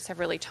actors have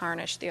really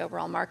tarnished the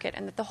overall market,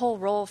 and that the whole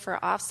role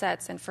for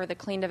offsets and for the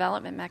clean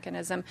development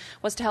mechanism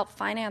was to help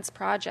finance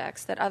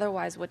projects that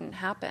otherwise wouldn't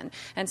happen.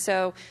 And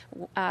so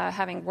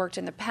having worked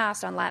in the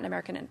past on Latin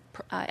American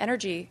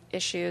energy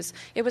issues,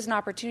 it was an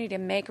opportunity to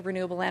make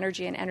renewable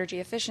energy and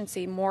energy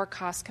efficiency more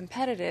cost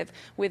competitive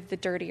with the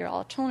dirtier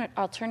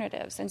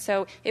alternatives. And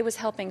so it was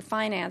helping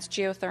finance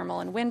geothermal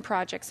and wind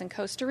projects in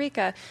Costa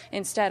Rica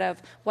instead of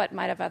what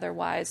might have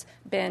otherwise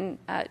been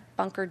a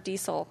bunkered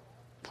diesel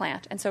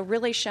plant. And so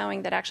really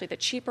showing that actually the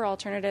cheaper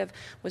alternative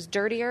was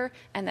dirtier,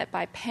 and that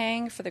by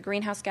paying for the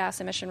greenhouse gas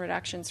emission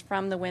reductions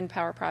from the wind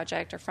power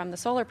project or from the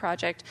solar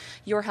project,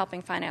 you're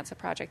helping finance a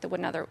project that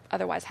wouldn't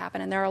otherwise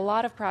happen. And there are a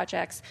lot of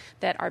projects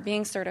that are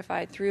being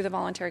certified through the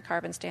Voluntary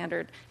Carbon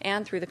Standard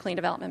and through the Clean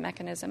Development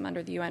Mechanism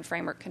under the UN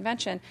Framework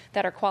Convention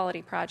that are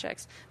quality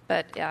projects.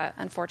 But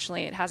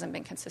unfortunately, it hasn't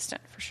been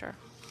consistent for sure.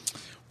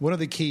 One of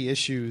the key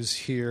issues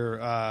here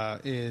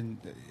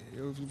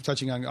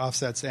touching on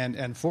offsets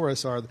and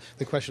forests, are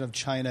the question of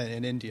China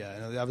and India.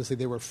 And obviously,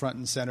 they were front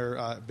and center,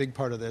 a big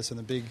part of this, and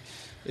the big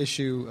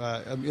issue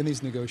in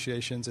these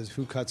negotiations is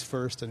who cuts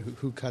first and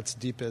who cuts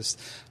deepest.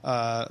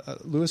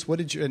 Louis, what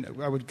did you?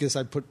 And I would guess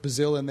I'd put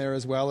Brazil in there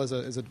as well as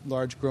a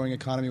large growing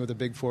economy with a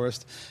big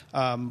forest.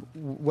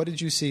 What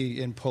did you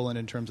see in Poland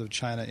in terms of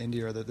China,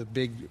 India, or the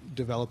big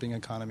developing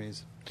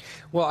economies?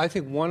 Well, I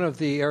think one of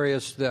the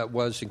areas that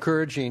was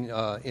encouraging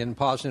in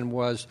Poznan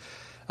was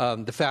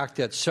the fact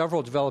that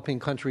several developing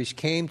countries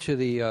came to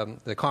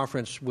the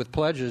conference with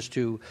pledges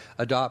to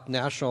adopt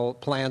national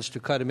plans to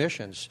cut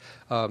emissions.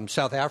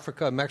 South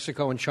Africa,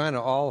 Mexico, and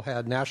China all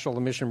had national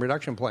emission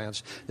reduction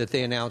plans that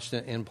they announced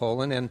in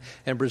Poland,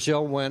 and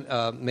Brazil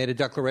made a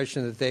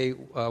declaration that they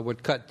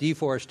would cut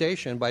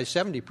deforestation by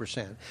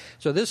 70%.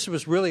 So this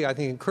was really, I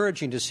think,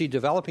 encouraging to see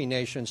developing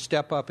nations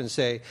step up and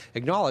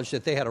acknowledge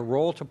that they had a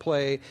role to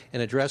play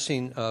in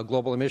addressing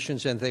global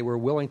emissions, and they were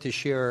willing to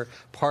share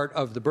part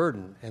of the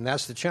burden. And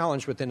that's the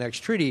challenge with the next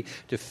treaty,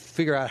 to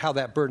figure out how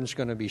that burden is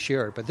going to be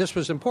shared. But this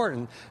was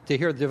important to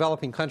hear the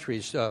developing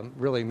countries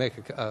really make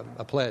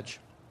a pledge.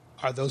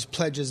 Are those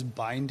pledges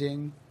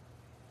binding?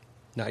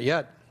 Not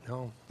yet,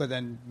 no. But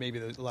then maybe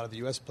a lot of the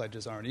U.S.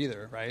 pledges aren't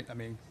either, right? I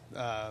mean,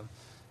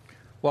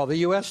 well, the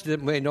U.S.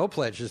 made no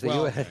pledges.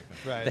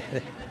 Right.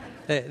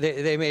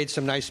 They made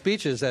some nice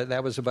speeches.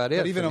 That was about it.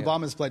 But even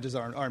Obama's pledges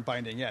aren't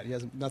binding yet. He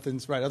hasn't.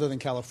 Nothing's right. Other than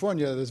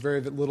California, there's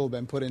very little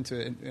been put into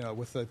it,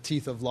 with the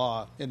teeth of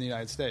law in the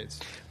United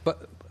States.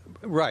 But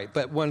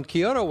when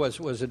Kyoto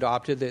was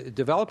adopted, the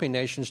developing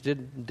nations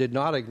did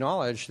not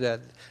acknowledge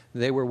that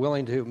they were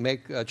willing to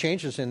make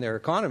changes in their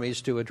economies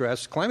to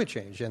address climate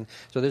change, and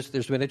so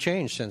there's been a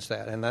change since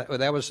that, and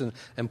that was an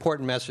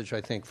important message,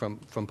 I think, from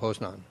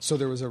Poznan. So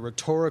there was a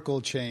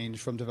rhetorical change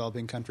from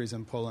developing countries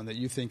in Poland that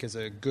you think is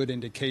a good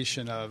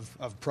indication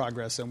of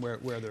progress and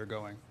where they're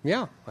going.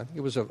 Yeah, I think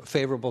it was a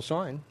favorable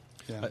sign.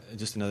 Yeah.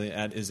 Just another thing to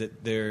add is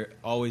that they're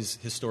always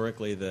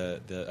historically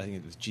the I think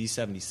it was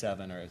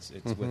G77 or it's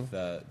with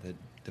the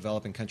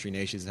developing country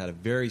nations had a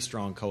very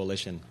strong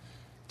coalition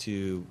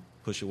to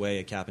push away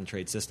a cap and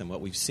trade system.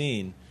 What we've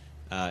seen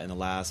in the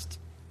last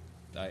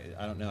I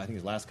don't know, I think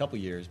the last couple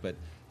of years, but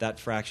that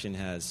fraction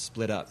has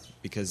split up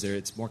because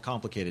it's more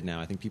complicated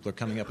now. I think people are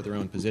coming up with their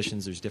own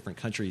positions. There's different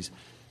countries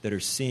that are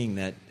seeing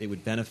that it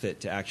would benefit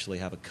to actually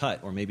have a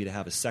cut or maybe to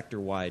have a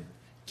sector-wide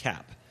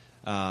cap.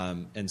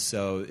 And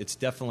so it's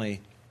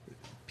definitely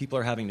people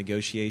are having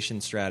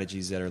negotiation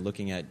strategies that are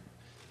looking at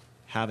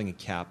having a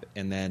cap,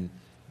 and then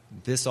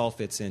this all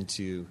fits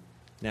into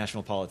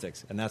national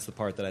politics, and that's the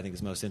part that I think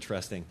is most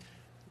interesting.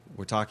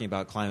 We're talking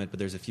about climate, but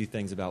there's a few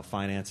things about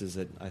finances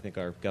that I think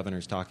our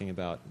governor's talking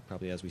about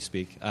probably as we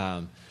speak,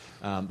 but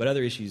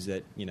other issues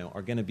that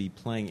are going to be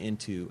playing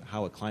into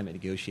how a climate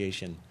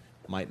negotiation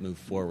might move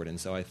forward. And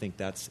so I think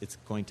it's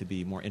going to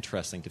be more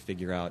interesting to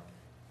figure out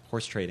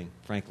horse trading,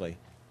 frankly,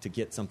 to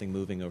get something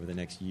moving over the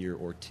next year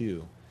or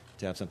two,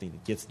 to have something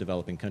that gets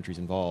developing countries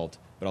involved,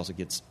 but also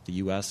gets the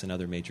U.S. and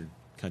other major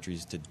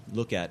countries to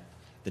look at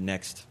the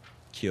next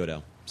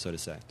Kyoto, so to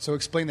say. So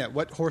explain that.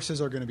 What horses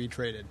are going to be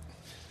traded,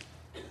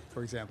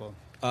 for example?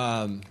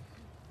 If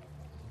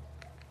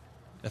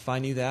I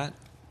knew that,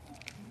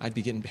 I'd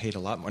be getting paid a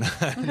lot more.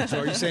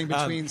 So are you saying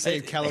between,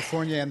 say,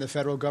 California and the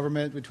federal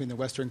government, between the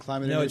Western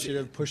Climate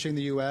Initiative pushing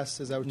the U.S.?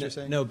 Is that what you're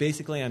saying? No,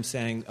 basically I'm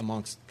saying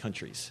amongst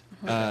countries.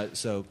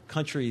 So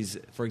countries,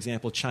 for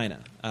example, China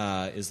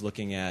is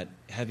looking at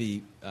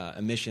heavy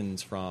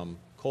emissions from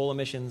coal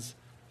emissions,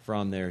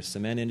 from their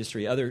cement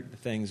industry, other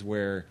things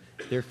where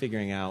they're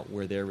figuring out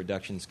where their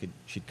reductions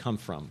should come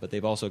from. But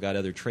they've also got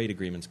other trade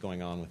agreements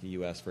going on with the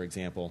U.S., for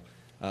example,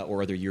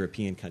 or other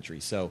European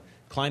countries. So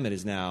climate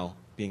is now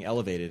being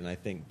elevated, and I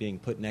think being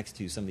put next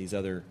to some of these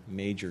other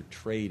major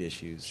trade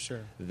issues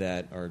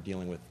that are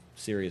dealing with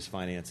serious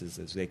finances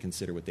as they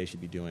consider what they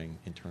should be doing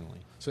internally.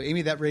 So,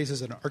 Amy, that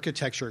raises an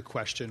architecture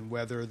question,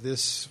 whether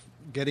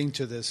getting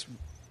to this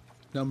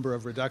number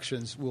of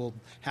reductions will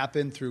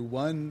happen through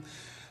one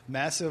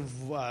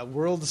massive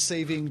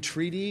world-saving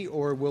treaty,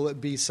 or will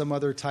it be some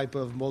other type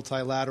of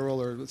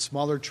multilateral or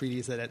smaller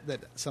treaties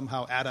that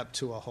somehow add up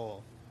to a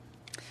whole?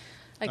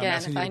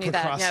 Again, if I knew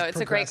that. No, it's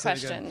a great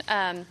question.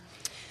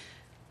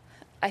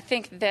 I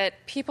think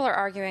that people are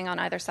arguing on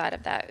either side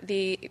of that.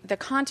 The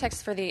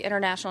context for the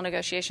international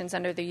negotiations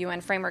under the UN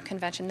Framework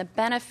Convention, the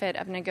benefit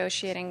of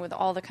negotiating with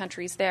all the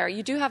countries there,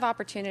 you do have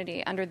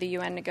opportunity under the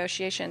UN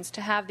negotiations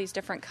to have these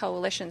different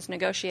coalitions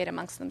negotiate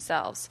amongst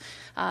themselves.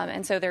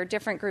 And so there are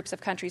different groups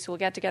of countries who will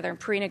get together and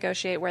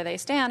pre-negotiate where they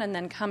stand and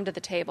then come to the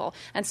table.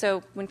 And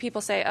so when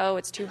people say, oh,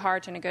 it's too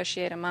hard to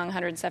negotiate among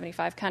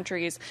 175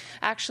 countries,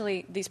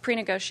 actually these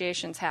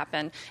pre-negotiations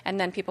happen and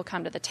then people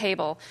come to the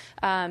table.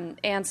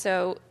 And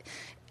so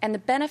And the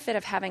benefit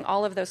of having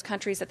all of those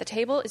countries at the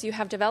table is you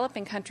have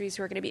developing countries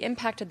who are going to be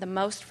impacted the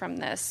most from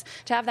this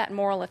to have that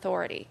moral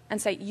authority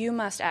and say, you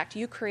must act,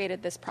 you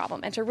created this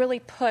problem, and to really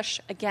push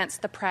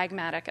against the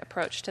pragmatic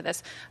approach to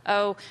this.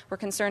 Oh, we're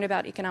concerned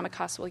about economic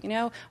costs. Well,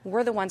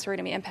 we're the ones who are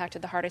going to be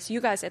impacted the hardest.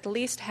 You guys at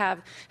least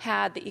have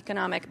had the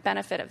economic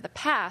benefit of the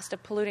past,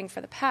 of polluting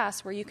for the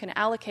past, where you can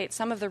allocate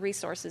some of the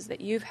resources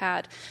that you've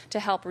had to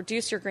help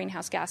reduce your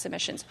greenhouse gas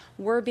emissions.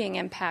 We're being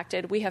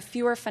impacted. We have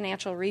fewer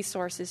financial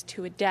resources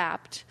to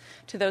adapt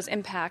to those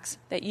impacts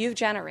that you've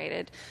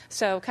generated.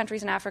 So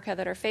countries in Africa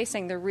that are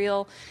facing the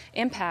real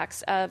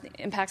impacts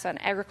on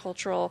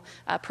agricultural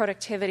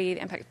productivity,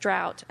 the impact of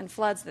drought and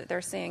floods that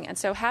they're seeing. And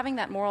so having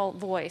that moral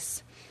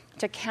voice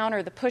to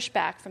counter the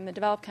pushback from the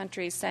developed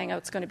countries saying,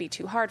 it's going to be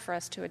too hard for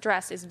us to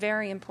address is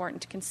very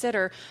important to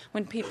consider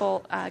when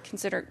people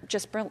consider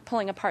just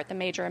pulling apart the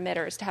major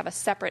emitters, to have a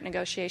separate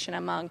negotiation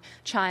among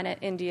China,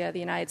 India, the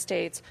United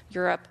States,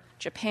 Europe,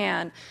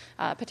 Japan,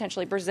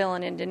 potentially Brazil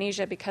and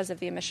Indonesia because of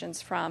the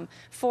emissions from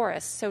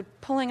forests. So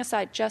pulling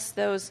aside just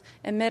those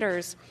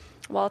emitters,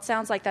 while it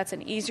sounds like that's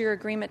an easier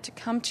agreement to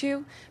come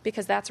to,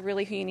 because that's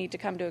really who you need to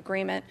come to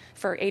agreement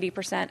for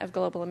 80% of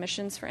global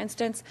emissions, for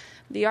instance,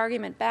 the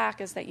argument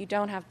back is that you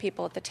don't have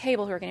people at the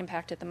table who are getting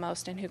impacted the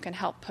most and who can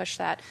help push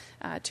that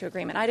to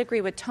agreement. I'd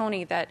agree with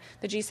Tony that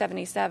the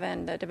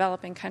G77, the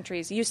developing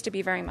countries, used to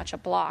be very much a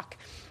bloc.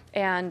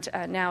 And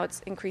now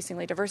it's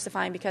increasingly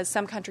diversifying because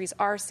some countries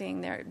are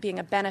seeing there being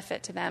a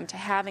benefit to them to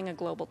having a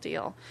global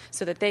deal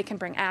so that they can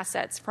bring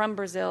assets from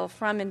Brazil,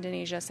 from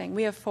Indonesia, saying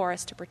we have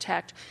forests to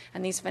protect,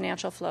 and these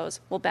financial flows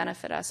will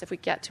benefit us if we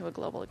get to a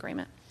global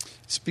agreement.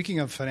 Speaking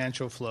of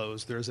financial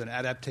flows, there's an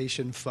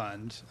adaptation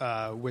fund,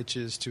 which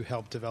is to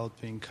help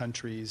developing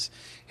countries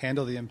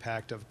handle the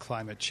impact of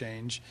climate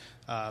change.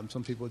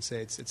 Some people would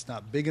say it's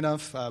not big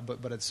enough,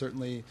 but it's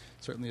certainly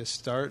a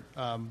start.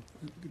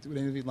 Would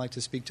any of you like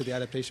to speak to the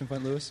adaptation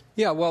fund, Lewis?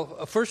 Yeah,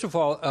 well, first of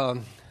all,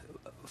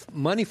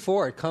 money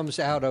for it comes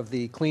out of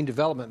the clean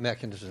development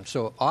mechanism.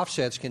 So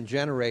offsets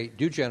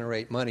do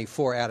generate money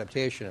for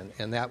adaptation,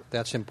 and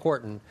that's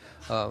important.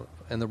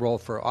 And the role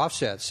for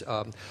offsets.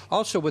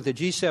 Also, with the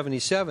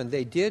G77,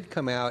 they did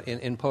come out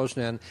in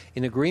Poznan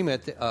in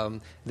agreement.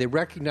 They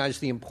recognized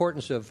the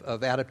importance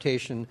of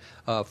adaptation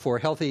for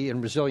healthy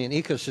and resilient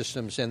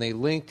ecosystems, and they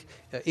linked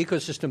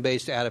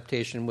ecosystem-based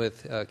adaptation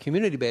with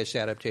community-based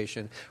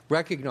adaptation,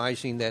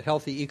 recognizing that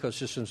healthy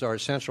ecosystems are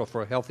essential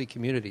for healthy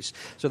communities.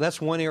 So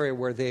that's one area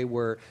where they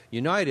were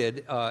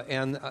united,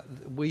 and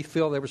we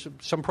feel there was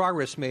some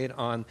progress made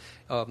on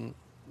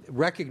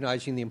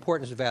recognizing the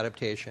importance of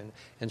adaptation.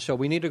 And so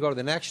we need to go to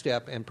the next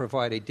step and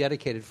provide a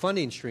dedicated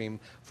funding stream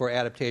for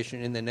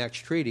adaptation in the next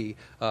treaty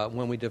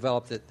when we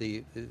develop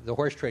the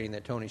horse trading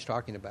that Tony's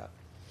talking about.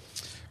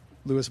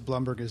 Lewis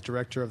Blumberg is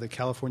director of the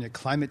California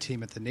Climate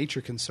Team at the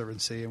Nature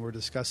Conservancy, and we're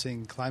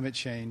discussing climate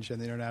change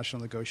and the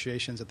international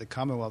negotiations at the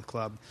Commonwealth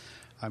Club.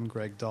 I'm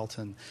Greg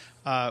Dalton.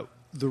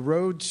 The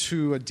road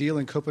to a deal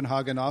in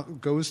Copenhagen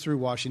goes through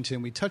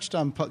Washington. We touched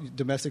on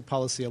domestic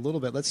policy a little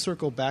bit. Let's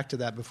circle back to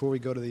that before we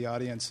go to the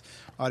audience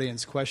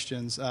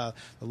questions. A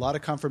lot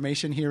of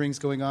confirmation hearings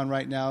going on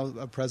right now.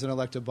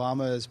 President-elect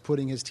Obama is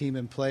putting his team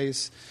in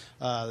place.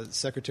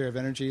 Secretary of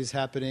Energy is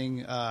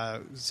happening.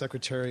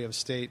 Secretary of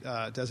State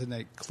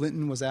designate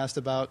Clinton was asked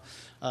about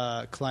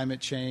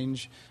climate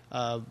change.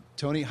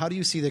 Tony, how do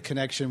you see the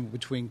connection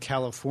between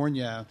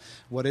California,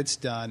 what it's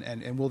done,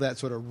 and will that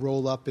sort of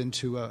roll up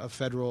into a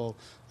federal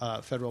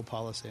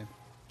policy?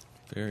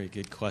 Very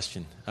good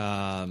question.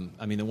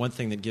 I mean, the one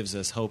thing that gives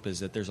us hope is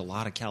that there's a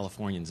lot of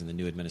Californians in the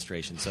new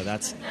administration. So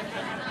that's,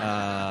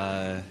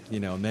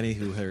 many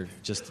who are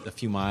just a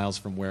few miles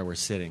from where we're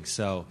sitting.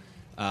 So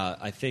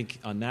I think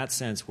on that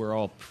sense, we're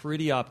all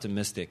pretty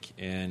optimistic,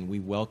 and we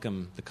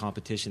welcome the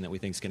competition that we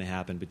think is going to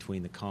happen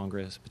between the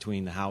Congress,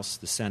 between the House,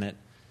 the Senate,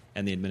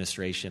 and the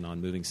administration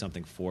on moving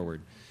something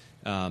forward.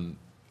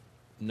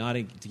 Not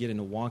to get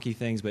into wonky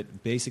things,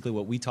 but basically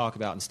what we talk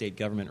about in state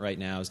government right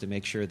now is to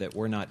make sure that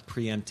we're not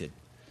preempted.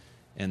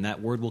 And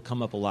that word will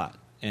come up a lot.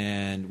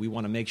 And we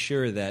want to make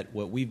sure that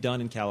what we've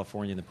done in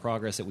California and the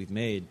progress that we've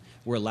made,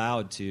 we're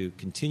allowed to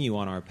continue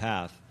on our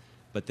path,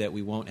 but that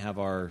we won't have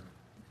our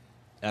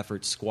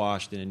efforts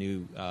squashed in a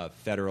new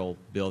federal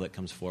bill that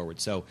comes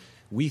forward. So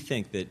we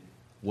think that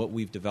what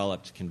we've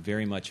developed can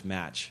very much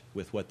match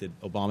with what the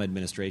Obama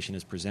administration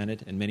has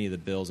presented and many of the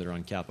bills that are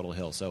on Capitol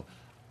Hill. So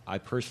I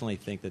personally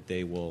think that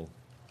they will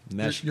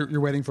mesh. You're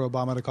waiting for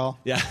Obama to call?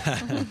 Yeah.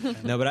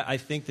 No, but I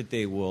think that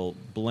they will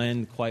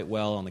blend quite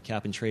well on the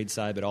cap and trade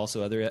side, but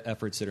also other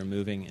efforts that are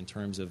moving in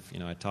terms of,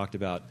 I talked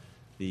about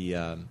the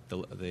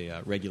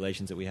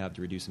regulations that we have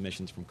to reduce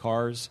emissions from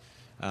cars,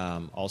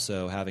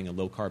 also having a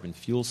low-carbon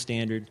fuel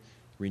standard,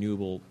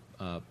 renewable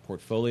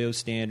portfolio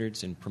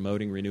standards, and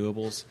promoting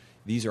renewables.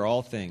 These are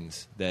all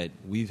things that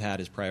we've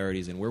had as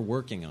priorities and we're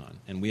working on.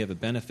 And we have a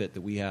benefit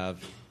that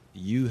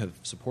you have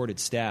supported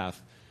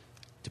staff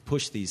to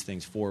push these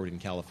things forward in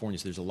California.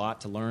 So there's a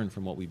lot to learn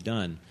from what we've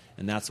done,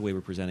 and that's the way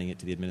we're presenting it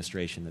to the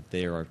administration, that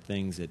there are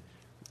things that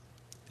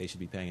they should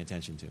be paying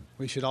attention to.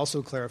 We should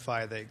also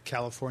clarify that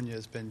California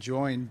has been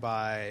joined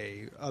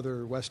by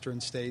other Western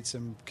states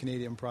and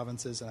Canadian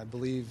provinces, and I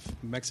believe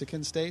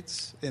Mexican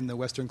states in the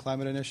Western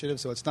Climate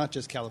Initiative. So it's not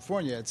just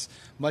California; it's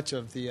much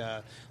of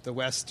the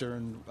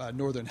Western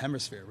Northern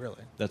Hemisphere,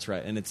 really. That's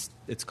right, and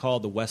it's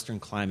called the Western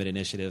Climate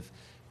Initiative.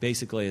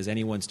 Basically, as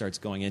anyone starts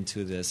going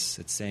into this,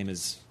 it's the same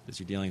as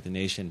you're dealing with the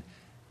nation.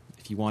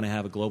 If you want to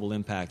have a global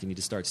impact, you need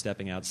to start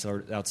stepping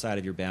outside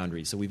of your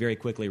boundaries. So we very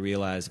quickly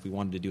realized if we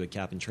wanted to do a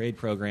cap-and-trade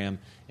program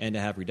and to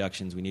have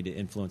reductions, we need to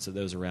influence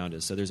those around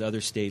us. So there's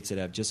other states that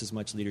have just as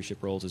much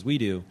leadership roles as we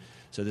do.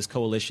 So this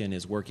coalition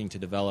is working to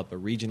develop a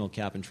regional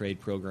cap-and-trade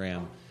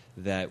program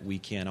that we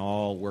can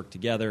all work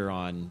together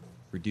on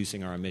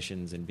reducing our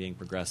emissions and being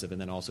progressive, and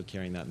then also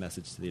carrying that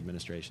message to the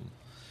administration.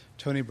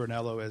 Tony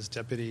Brunello is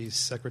Deputy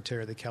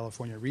Secretary of the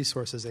California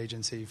Resources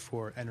Agency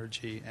for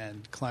Energy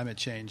and Climate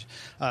Change.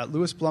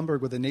 Louis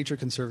Blumberg with the Nature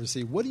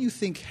Conservancy, what do you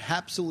think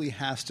absolutely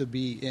has to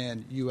be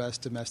in U.S.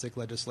 domestic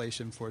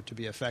legislation for it to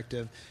be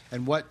effective,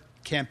 and what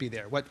can't be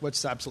there?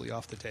 What's absolutely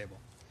off the table?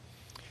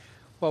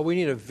 Well, we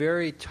need a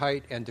very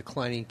tight and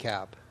declining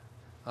cap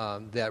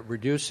that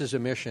reduces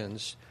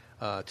emissions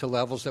to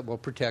levels that will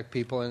protect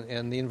people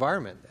and the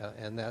environment,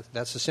 and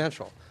that's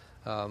essential.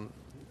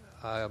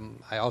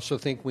 I also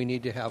think we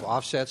need to have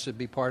offsets to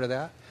be part of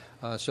that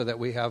so that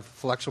we have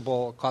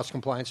flexible cost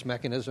compliance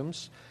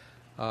mechanisms.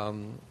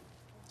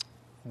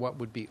 What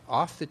would be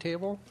off the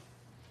table?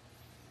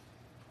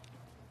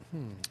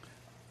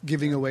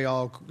 Giving away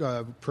all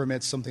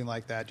permits, something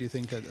like that. Do you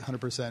think that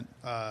 100%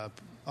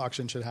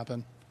 auction should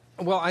happen?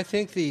 Well, I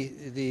think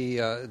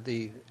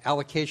the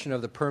allocation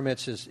of the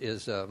permits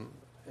is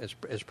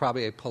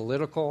probably a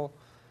political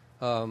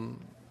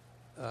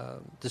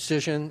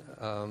decision.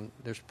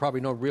 There's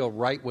probably no real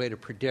right way to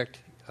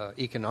predict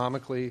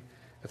economically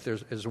if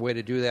there's a way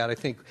to do that. I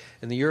think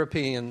in the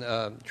European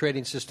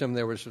trading system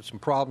there was some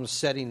problems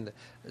setting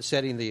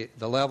the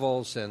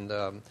levels, and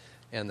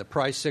the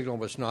price signal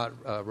was not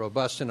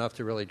robust enough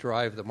to really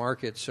drive the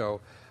market. So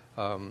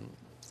our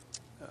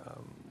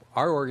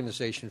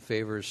organization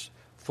favors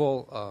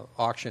full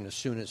auction as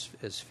soon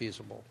as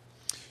feasible.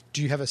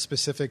 Do you have a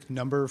specific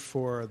number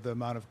for the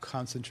amount of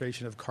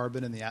concentration of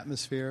carbon in the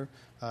atmosphere?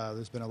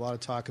 There's been a lot of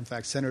talk. In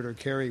fact, Senator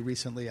Kerry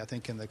recently, I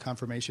think in the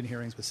confirmation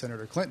hearings with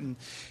Senator Clinton,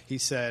 he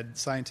said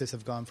scientists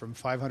have gone from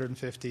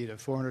 550 to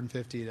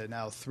 450 to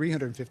now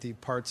 350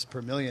 parts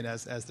per million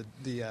as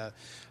the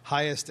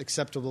highest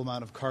acceptable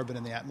amount of carbon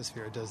in the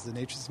atmosphere. Does the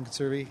Nature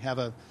Conservancy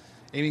have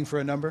aiming for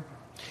a number?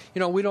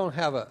 We don't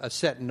have a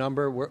set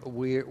number.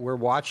 We're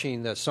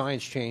watching the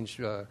science change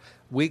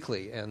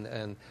weekly,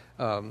 and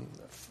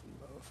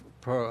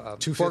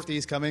 250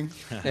 is coming.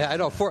 Yeah, I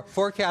know.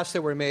 Forecasts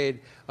that were made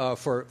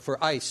for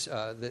ice,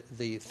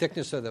 the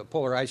thickness of the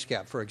polar ice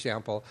cap, for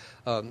example,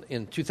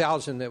 in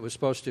 2000, it was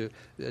supposed to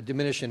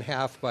diminish in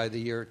half by the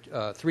year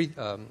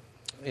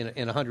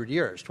in 100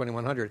 years,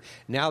 2100.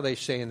 Now they're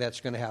saying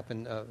that's going to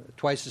happen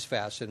twice as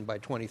fast, and by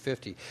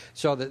 2050.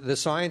 So the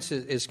science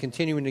is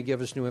continuing to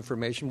give us new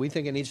information. We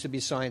think it needs to be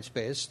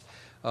science-based,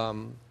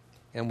 and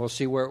we'll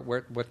see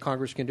what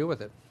Congress can do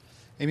with it.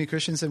 Amy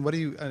Christensen, what do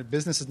you?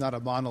 Business is not a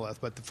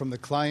monolith, but from the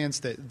clients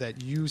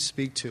that you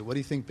speak to, what do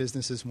you think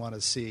businesses want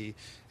to see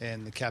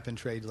in the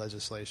cap-and-trade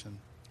legislation?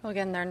 Well,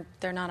 again,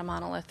 they're not a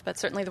monolith, but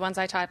certainly the ones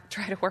I try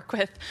to work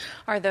with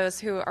are those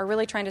who are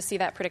really trying to see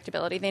that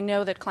predictability. They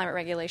know that climate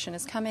regulation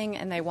is coming,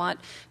 and they want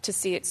to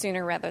see it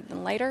sooner rather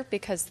than later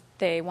because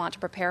they want to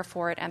prepare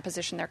for it and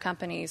position their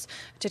companies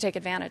to take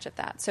advantage of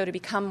that. So to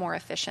become more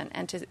efficient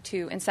and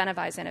to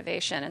incentivize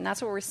innovation. And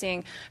that's what we're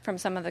seeing from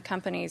some of the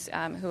companies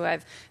who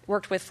I've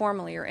worked with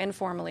formally or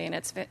informally. And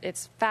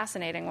it's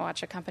fascinating to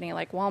watch a company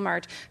like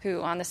Walmart,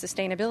 who on the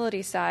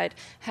sustainability side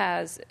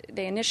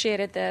they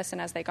initiated this,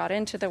 and as they got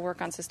into the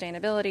work on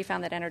sustainability,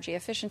 found that energy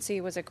efficiency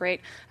was a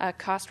great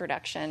cost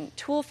reduction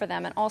tool for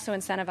them, and also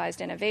incentivized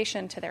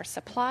innovation to their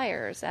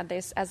suppliers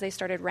as they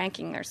started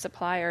ranking their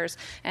suppliers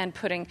and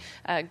putting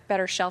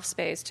better shelf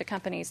space to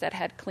companies that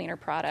had cleaner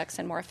products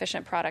and more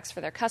efficient products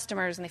for their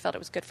customers, and they felt it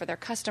was good for their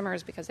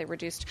customers because they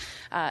reduced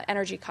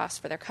energy costs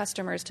for their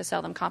customers to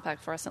sell them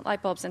compact fluorescent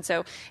light bulbs. And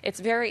so it's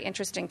very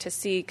interesting to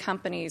see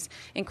companies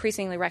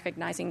increasingly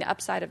recognizing the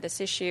upside of this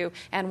issue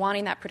and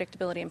wanting that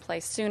predictability in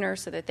place sooner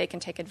so that they can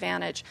take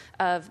advantage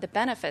of the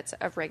benefits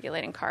of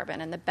regulating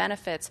carbon and the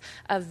benefits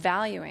of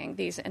valuing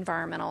these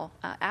environmental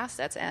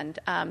assets and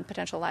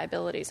potential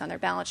liabilities on their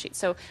balance sheet.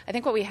 So I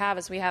think what we have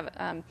is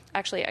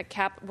actually a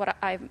cap. What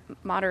I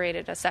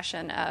moderated a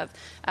session of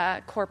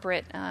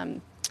corporate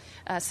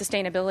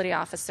sustainability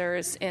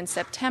officers in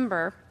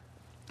September.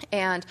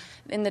 And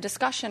in the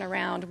discussion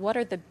around what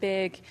are the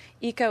big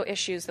eco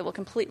issues that will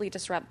completely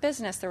disrupt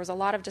business, there was a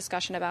lot of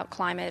discussion about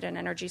climate and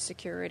energy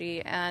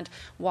security and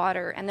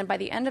water. And then by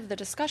the end of the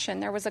discussion,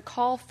 there was a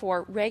call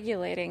for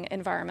regulating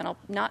environmental,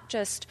 not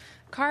just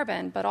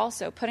carbon, but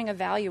also putting a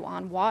value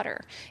on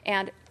water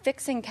and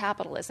fixing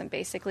capitalism,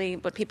 basically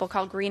what people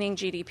call greening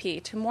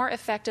GDP, to more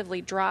effectively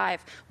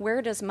drive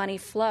where does money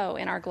flow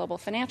in our global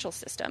financial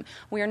system.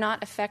 We are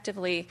not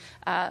effectively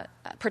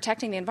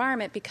protecting the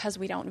environment because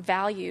we don't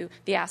value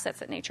the assets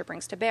that nature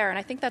brings to bear. And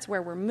I think that's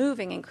where we're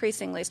moving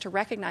increasingly, is to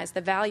recognize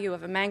the value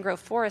of a mangrove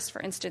forest,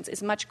 for instance,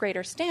 is much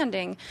greater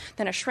standing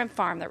than a shrimp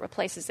farm that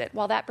replaces it.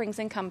 While that brings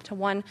income to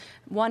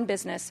one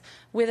business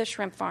with a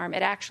shrimp farm,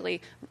 it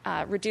actually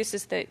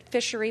reduces the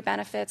fishery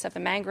benefits of the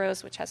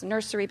mangroves, which has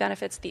nursery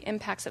benefits, the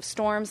impacts of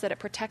storms that it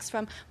protects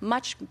from,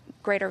 much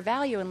greater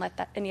value,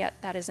 and yet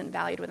that isn't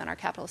valued within our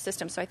capitalist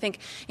system. So I think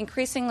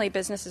increasingly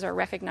businesses are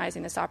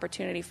recognizing this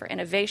opportunity for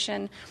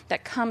innovation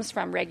that comes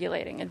from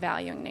regulating and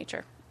valuing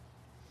nature.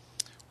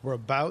 We're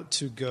about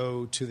to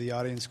go to the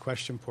audience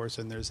question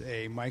portion. There's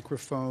a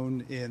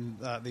microphone in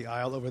the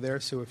aisle over there,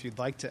 so if you'd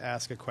like to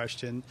ask a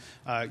question,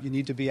 you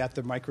need to be at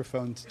the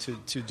microphone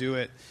to do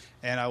it.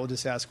 And I will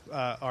just ask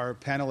our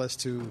panelists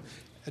to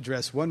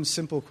address one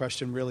simple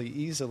question really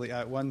easily,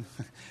 one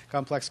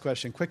complex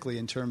question quickly,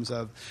 in terms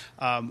of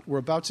we're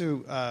about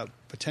to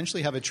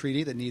potentially have a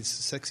treaty that needs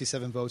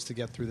 67 votes to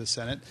get through the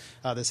Senate.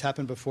 This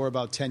happened before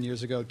about 10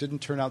 years ago. It didn't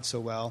turn out so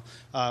well.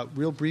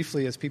 Real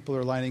briefly, as people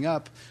are lining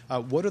up,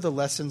 what are the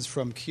lessons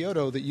from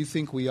Kyoto that you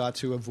think we ought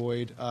to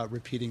avoid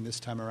repeating this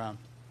time around?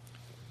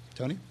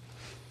 Tony?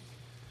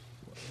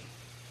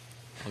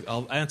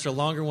 I'll answer a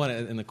longer one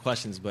in the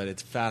questions, but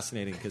it's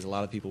fascinating because a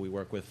lot of people we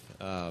work with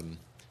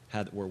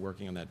we're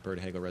working on that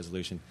Byrd-Hagel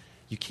resolution.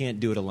 You can't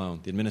do it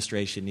alone. The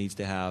administration needs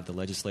to have the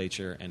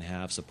legislature and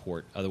have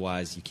support.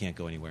 Otherwise, you can't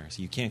go anywhere.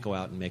 So you can't go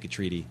out and make a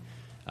treaty.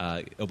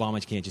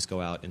 Obama can't just go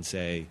out and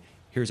say,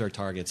 here's our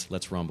targets,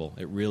 let's rumble.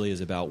 It really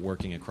is about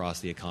working across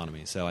the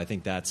economy. So I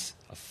think that's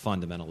a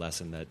fundamental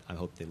lesson that I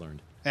hope they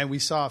learned. And we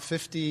saw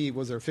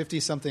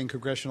 50-something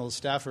congressional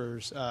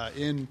staffers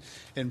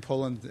in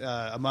Poland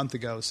a month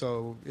ago.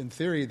 So in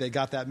theory, they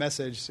got that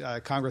message.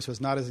 Congress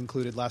was not as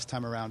included last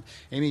time around.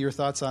 Amy, your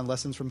thoughts on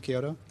lessons from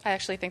Kyoto? I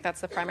actually think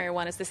that's the primary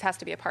one, is this has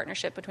to be a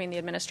partnership between the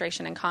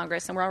administration and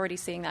Congress, and we're already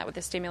seeing that with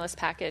the stimulus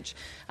package.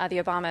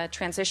 The Obama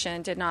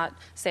transition did not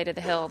say to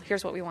the Hill,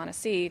 here's what we want to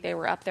see. They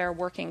were up there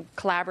working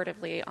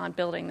collaboratively on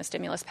building the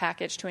stimulus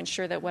package to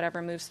ensure that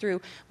whatever moves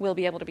through will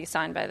be able to be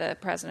signed by the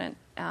president.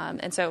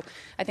 And so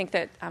I think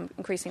that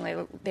increasingly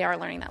they are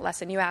learning that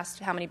lesson. You asked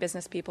how many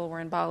business people were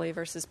in Bali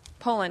versus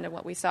Poland, and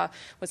what we saw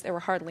was there were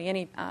hardly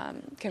any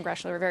there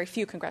were very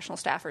few congressional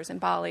staffers in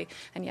Bali,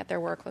 and yet there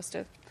were close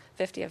to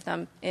 50 of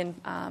them in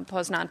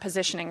Poznan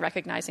positioning,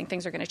 recognizing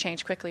things are going to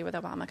change quickly with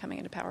Obama coming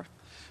into power.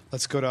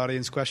 Let's go to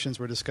audience questions.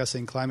 We're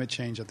discussing climate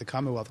change at the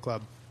Commonwealth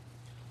Club.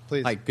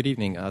 Please. Hi, good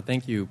evening.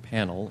 Thank you,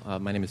 panel.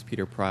 My name is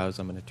Peter Prowse.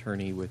 I'm an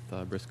attorney with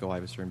Briscoe,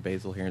 Ivester, and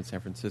Basil here in San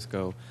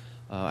Francisco.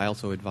 I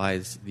also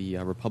advise the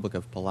Republic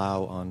of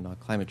Palau on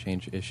climate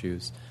change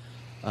issues.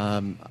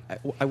 I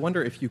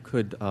wonder if you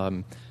could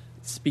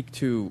speak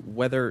to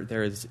whether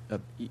there is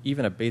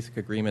even a basic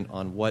agreement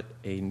on what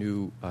a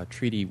new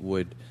treaty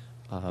would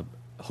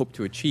hope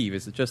to achieve.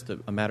 Is it just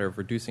a matter of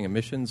reducing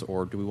emissions,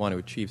 or do we want to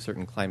achieve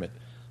certain climate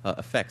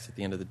effects at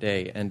the end of the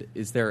day? And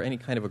is there any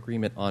kind of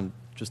agreement on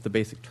just the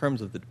basic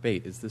terms of the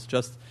debate? Is this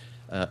just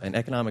an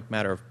economic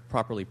matter of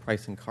properly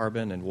pricing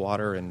carbon and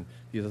water and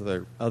these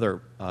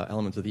other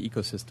elements of the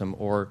ecosystem,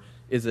 or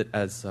is it,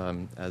 as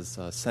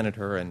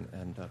Senator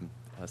and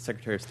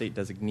Secretary of State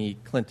designee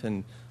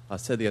Clinton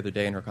said the other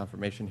day in her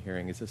confirmation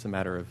hearing, is this a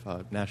matter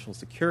of national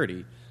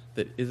security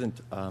that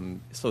isn't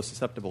so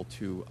susceptible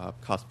to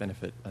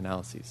cost-benefit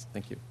analyses?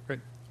 Thank you. Great.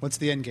 What's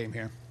the end game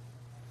here?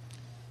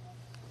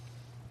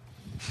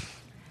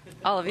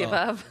 All of the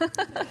above.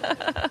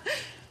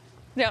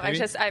 No,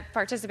 Maybe? I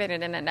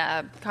participated in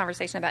a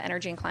conversation about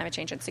energy and climate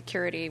change and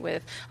security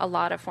with a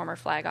lot of former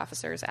flag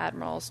officers,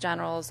 admirals,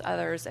 generals,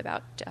 others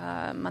about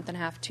a month and a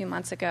half, 2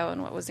 months ago.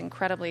 And what was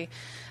incredibly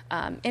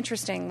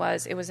interesting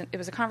was it was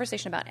a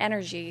conversation about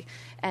energy,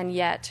 and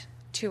yet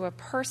to a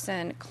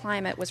person,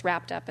 climate was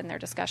wrapped up in their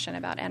discussion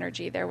about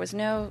energy. There was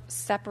no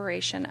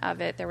separation of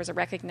it. There was a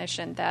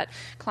recognition that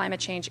climate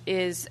change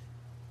is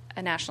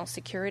a national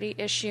security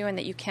issue and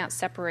that you can't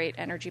separate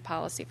energy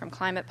policy from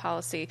climate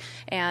policy,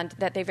 and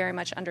that they very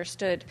much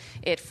understood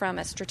it from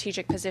a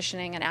strategic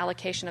positioning and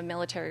allocation of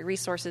military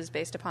resources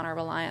based upon our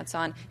reliance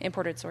on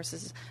imported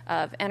sources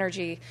of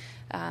energy.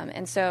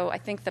 And so I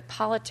think the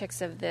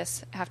politics of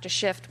this have to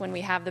shift when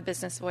we have the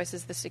business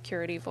voices, the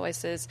security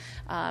voices,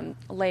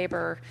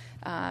 labor,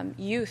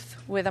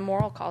 youth with a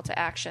moral call to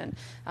action,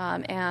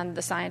 and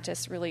the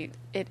scientists. Really,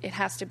 it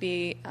has to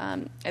be,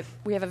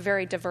 we have a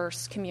very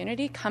diverse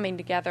community coming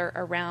together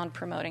around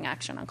promoting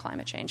action on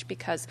climate change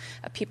because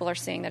people are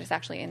seeing that it's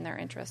actually in their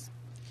interests.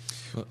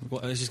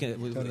 Well, I was just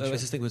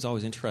thinking what's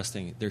always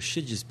interesting, there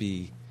should just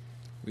be,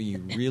 when you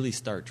really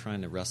start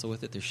trying to wrestle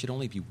with it, there should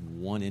only be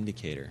one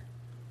indicator,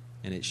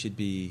 and it should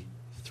be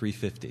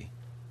 350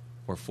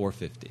 or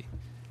 450.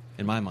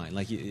 In my mind,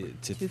 like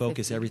to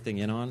focus everything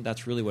in on,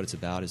 that's really what it's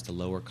about, is to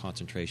lower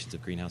concentrations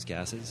of greenhouse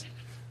gases.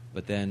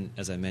 But then,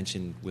 as I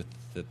mentioned with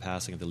the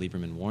passing of the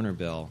Lieberman-Warner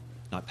bill,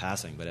 not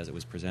passing, but as it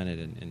was presented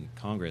in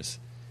Congress,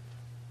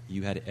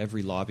 you had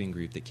every lobbying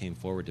group that came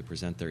forward to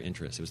present their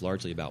interests. It was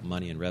largely about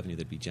money and revenue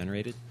that would be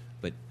generated,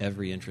 but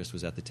every interest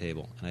was at the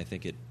table. And I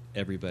think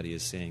everybody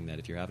is saying that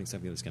if you're having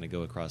something that's going to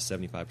go across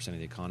 75% of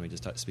the economy,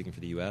 just speaking for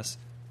the U.S.,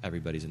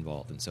 everybody's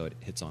involved. And so it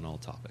hits on all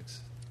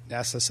topics.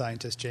 NASA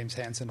scientist James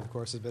Hansen, of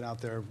course, has been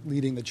out there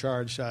leading the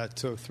charge to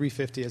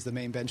 350 as the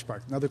main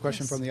benchmark. Another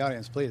question from the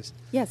audience, please.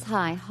 Yes,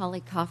 hi.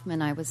 Holly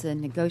Kaufman. I was a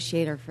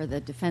negotiator for the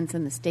Defense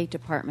and the State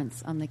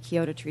Departments on the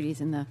Kyoto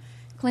treaties in the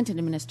Clinton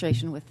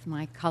administration with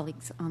my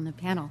colleagues on the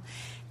panel.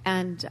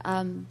 And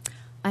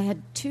I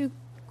had two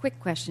quick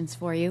questions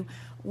for you.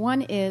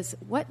 One is,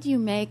 what do you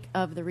make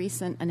of the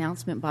recent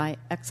announcement by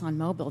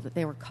ExxonMobil that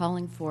they were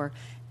calling for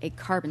a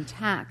carbon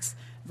tax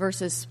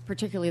versus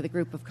particularly the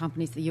group of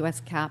companies, the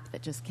U.S. CAP,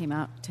 that just came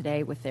out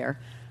today with their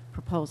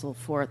proposal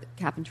for the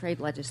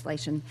cap-and-trade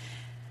legislation?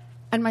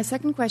 And my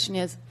second question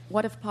is,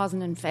 what if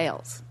Poznan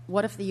fails?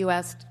 What if the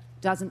U.S.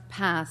 doesn't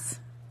pass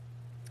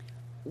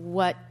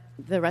what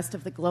the rest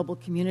of the global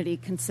community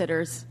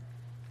considers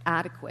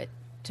adequate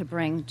to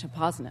bring to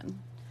Poznan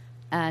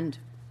and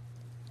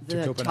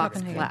the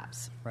talks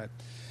collapse? Right.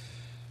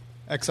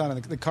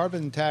 Exxon, the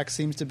carbon tax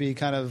seems to be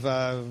kind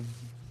of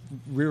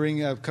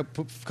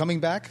coming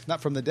back, not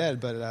from the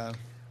dead, but...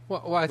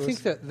 Well, I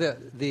think that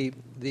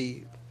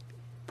the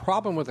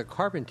problem with a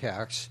carbon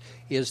tax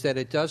is that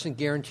it doesn't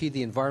guarantee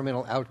the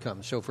environmental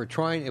outcome. So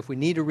if we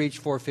need to reach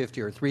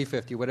 450 or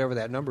 350, whatever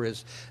that number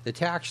is, the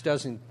tax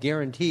doesn't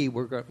guarantee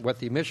what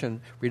the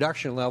emission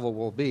reduction level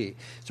will be.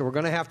 So we're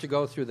going to have to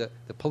go through the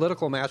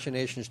political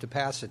machinations to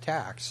pass a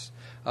tax.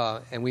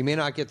 And we may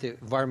not get the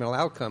environmental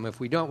outcome.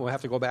 If we don't, we'll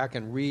have to go back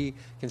and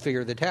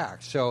reconfigure the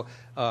tax. So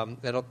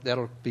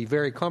that'll be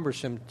very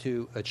cumbersome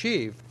to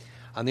achieve.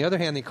 On the other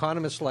hand, the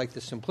economists like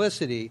the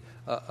simplicity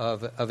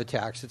of a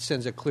tax. It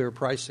sends a clear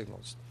price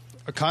signals.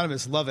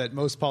 Economists love it.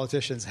 Most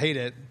politicians hate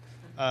it.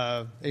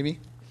 Amy?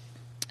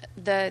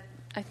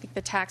 I think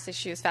the tax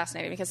issue is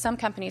fascinating because some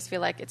companies feel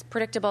like it's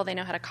predictable. They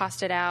know how to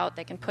cost it out.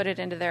 They can put it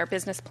into their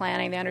business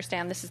planning. They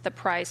understand this is the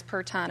price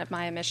per ton of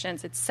my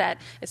emissions. It's set.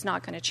 It's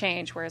not going to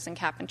change. Whereas in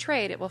cap and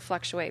trade, it will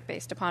fluctuate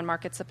based upon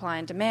market supply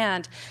and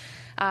demand.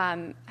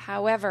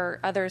 However,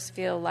 others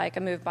feel like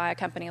a move by a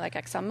company like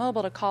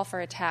ExxonMobil to call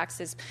for a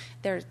tax is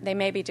they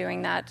may be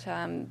doing that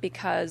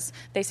because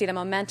they see the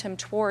momentum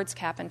towards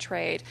cap and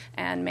trade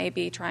and may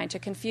be trying to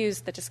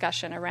confuse the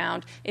discussion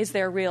around is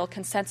there real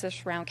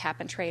consensus around cap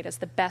and trade as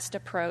the best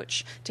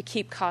approach to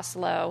keep costs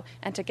low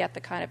and to get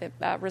the kind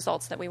of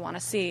results that we want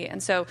to see.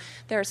 And so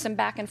there's some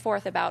back and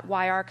forth about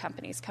why are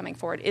companies coming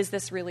forward. Is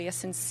this really a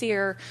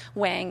sincere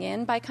weighing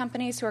in by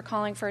companies who are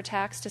calling for a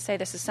tax to say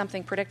this is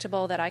something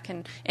predictable that I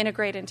can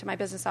integrate into my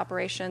business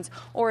operations,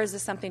 or is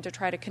this something to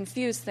try to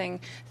confuse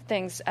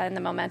things and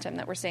the momentum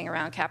that we're seeing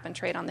around cap and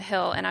trade on the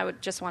Hill? And I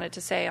would just wanted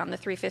to say on the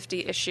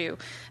 350 issue,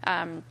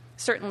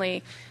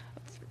 certainly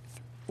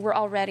we're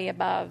already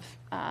above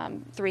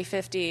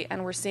 350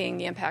 and we're seeing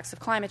the impacts of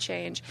climate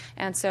change.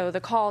 And so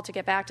the call to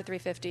get back to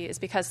 350 is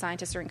because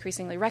scientists are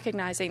increasingly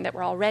recognizing that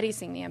we're already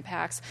seeing the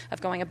impacts of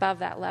going above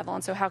that level.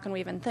 And so how can we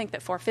even think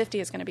that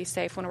 450 is going to be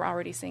safe when we're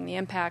already seeing the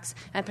impacts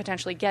and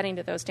potentially getting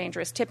to those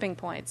dangerous tipping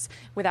points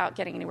without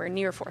getting anywhere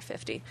near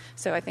 450?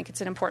 So I think it's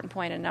an important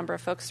point. A number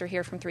of folks are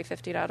here from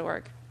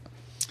 350.org.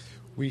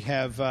 We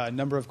have a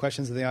number of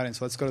questions in the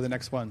audience. Let's go to the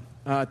next one.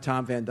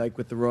 Tom Van Dyke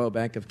with the Royal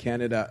Bank of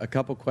Canada. A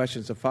couple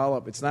questions to follow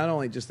up. It's not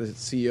only just the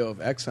CEO of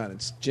Exxon,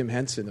 it's Jim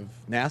Henson of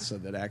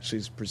NASA that actually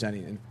is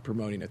presenting and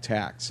promoting a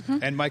tax. Mm-hmm.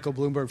 And Michael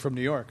Bloomberg from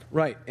New York.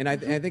 Right. And I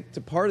think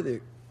part of the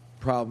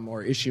problem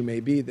or issue may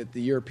be that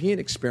the European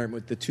experiment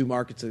with the two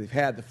markets that they've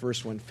had, the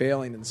first one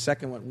failing and the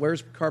second one,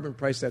 where's carbon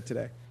priced at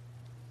today?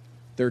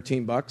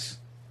 $13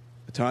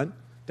 a ton,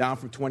 down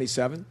from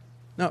 27.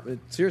 No,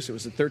 seriously,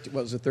 it was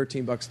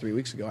 $13 3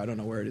 weeks ago. I don't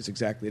know where it is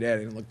exactly today. I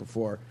didn't look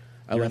before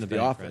I left the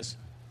office.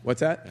 Right? What's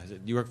that?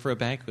 You work for a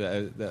bank?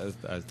 Yeah,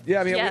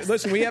 I mean, yes.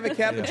 Listen, we have a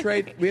cap and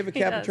trade. We have a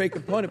cap and trade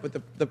component, but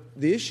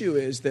the issue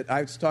is that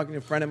I was talking to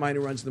a friend of mine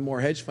who runs the Moore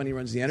hedge fund. He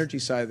runs the energy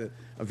side of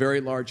a very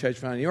large hedge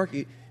fund in New York.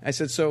 I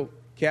said, so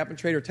cap and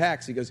trade or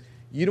tax? He goes,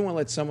 you don't want to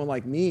let someone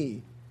like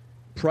me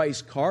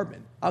price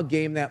carbon. I'll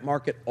game that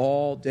market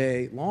all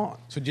day long.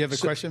 So do you have a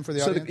question for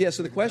the audience?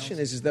 So the question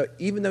is that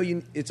even though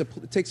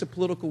it takes a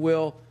political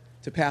will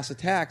to pass a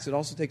tax, it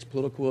also takes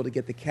political will to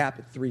get the cap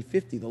at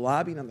 350. The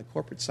lobbying on the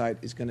corporate side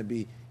is going to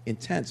be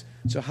intense.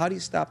 So how do you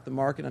stop the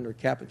market under a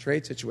cap and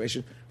trade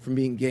situation from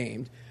being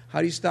gamed? How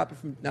do you stop it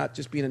from not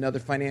just being another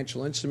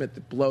financial instrument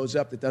that blows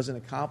up, that doesn't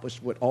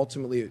accomplish what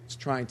ultimately it's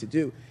trying to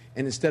do?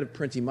 And instead of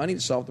printing money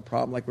to solve the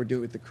problem like we're doing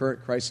with the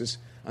current crisis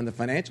on the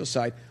financial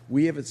side,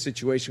 we have a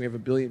situation, we have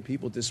 1 billion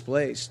people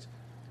displaced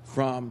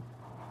from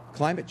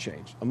climate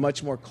change, a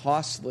much more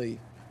costly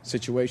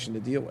situation to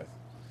deal with.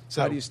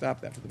 So how do you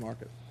stop that for the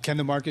market? Can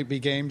the market be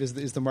gamed?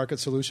 Is the market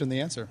solution the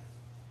answer?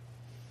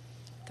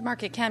 The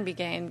market can be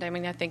gamed. I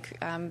mean, I think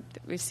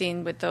we've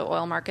seen with the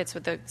oil markets,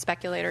 with the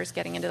speculators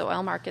getting into the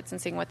oil markets and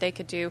seeing what they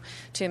could do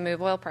to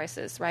move oil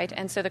prices, right?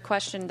 And so the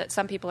question that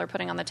some people are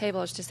putting on the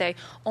table is to say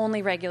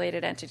only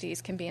regulated entities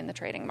can be in the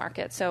trading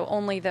market. So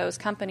only those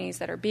companies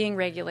that are being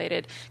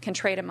regulated can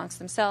trade amongst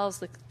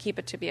themselves, keep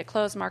it to be a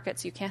closed market,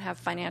 so you can't have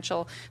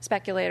financial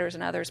speculators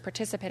and others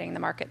participating in the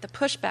market. The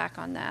pushback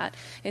on that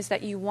is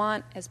that you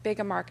want as big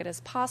a market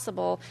as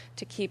possible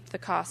to keep the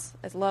costs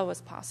as low as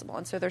possible.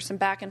 And so there's some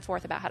back and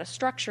forth about how to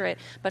structure it,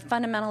 but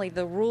fundamentally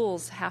the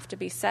rules have to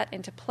be set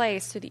into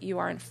place so that you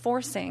are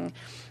enforcing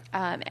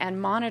and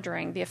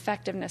monitoring the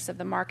effectiveness of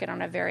the market on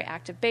a very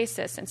active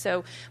basis. And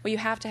so you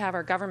have to have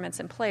our governments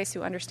in place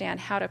who understand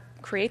how to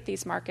create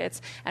these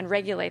markets and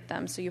regulate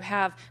them. So you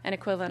have an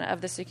equivalent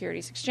of the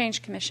Securities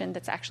Exchange Commission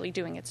that's actually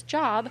doing its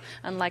job,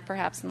 unlike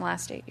perhaps in the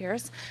last 8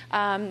 years,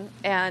 and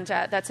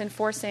that's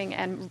enforcing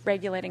and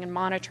regulating and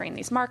monitoring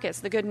these markets.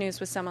 The good news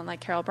with someone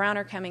like Carol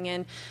Browner coming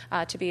in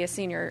to be a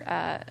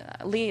senior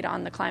lead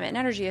on the climate and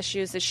energy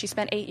issues is she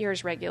spent 8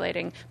 years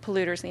regulating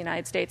polluters in the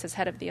United States as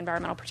head of the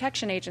Environmental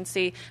Protection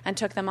Agency, and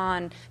took them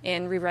on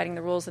in rewriting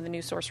the rules of the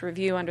New Source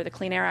Review under the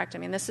Clean Air Act. I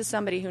mean, this is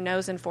somebody who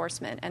knows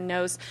enforcement and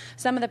knows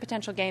some of the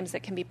potential games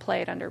that can be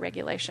played under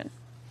regulation.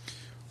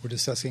 We're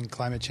discussing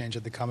climate change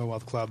at the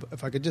Commonwealth Club.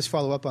 If I could just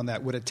follow up on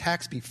that, would a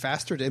tax be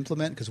faster to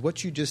implement? Because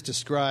what you just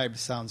described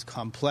sounds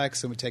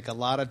complex and would take a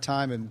lot of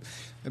time. And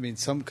I mean,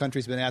 some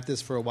countries have been at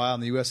this for a while,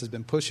 and the U.S. has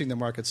been pushing the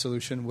market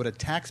solution. Would a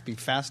tax be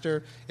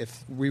faster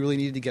if we really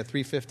needed to get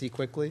 350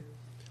 quickly?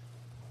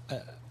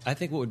 I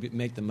think what would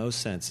make the most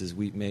sense is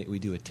we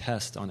do a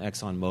test on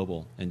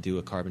ExxonMobil and do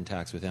a carbon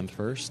tax with them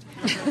first.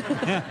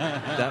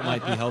 That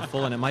might be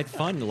helpful, and it might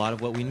fund a lot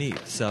of what we need.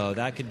 So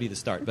that could be the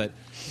start. But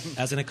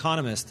as an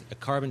economist, a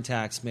carbon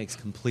tax makes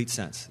complete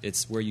sense.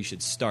 It's where you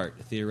should start,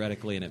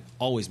 theoretically, and it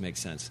always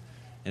makes sense.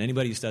 And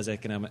anybody who studies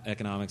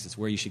economics, it's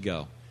where you should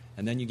go.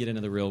 And then you get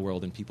into the real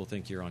world, and people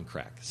think you're on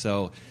crack.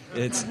 So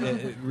it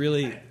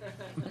really,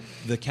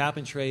 the cap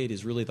and trade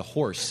is really the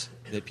horse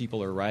that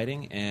people are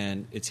riding,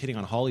 and it's hitting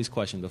on Hawley's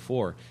question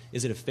before.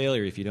 Is it a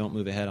failure if you don't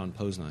move ahead on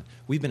Poznan?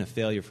 We've been a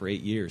failure for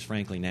 8 years,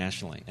 frankly,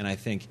 nationally. And I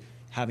think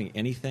having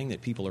anything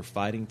that people are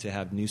fighting to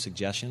have new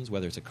suggestions,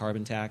 whether it's a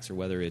carbon tax or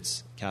whether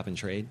it's cap and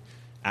trade,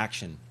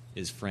 action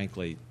is,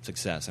 frankly,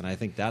 success. And I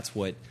think that's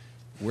what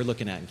we're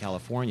looking at in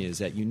California, is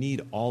that you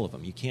need all of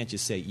them. You can't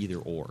just say either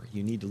or.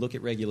 You need to look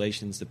at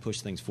regulations to push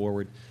things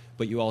forward,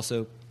 but you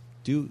also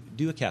do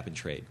a cap and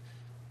trade.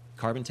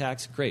 Carbon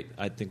tax, great.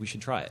 I think we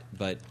should try it.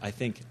 But I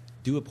think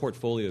do a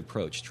portfolio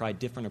approach. Try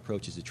different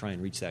approaches to try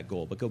and reach that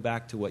goal. But go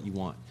back to what you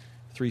want,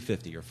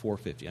 350 or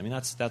 450. I mean,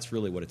 that's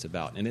really what it's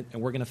about. And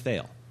we're going to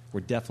fail. We're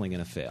definitely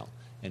going to fail.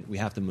 And we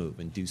have to move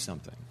and do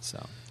something.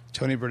 So,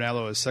 Tony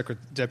Brunello is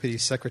Deputy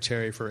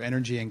Secretary for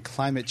Energy and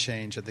Climate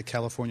Change at the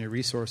California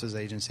Resources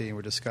Agency, and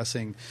we're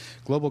discussing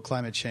global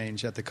climate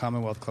change at the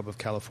Commonwealth Club of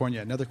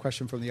California. Another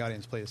question from the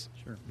audience, please.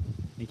 Sure.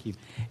 Thank you.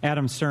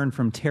 Adam Stern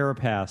from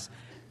TerraPass.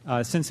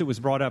 Since it was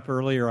brought up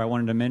earlier, I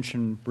wanted to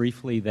mention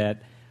briefly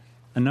that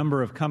a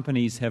number of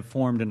companies have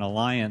formed an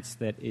alliance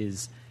that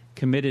is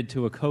committed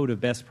to a code of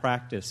best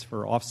practice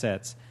for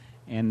offsets,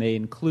 and they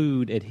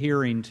include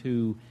adhering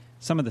to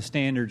some of the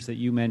standards that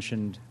you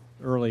mentioned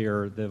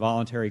earlier, the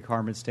Voluntary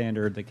Carbon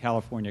Standard, the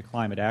California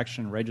Climate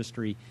Action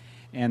Registry,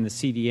 and the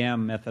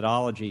CDM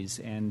methodologies.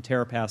 And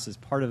TerraPass is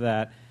part of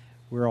that.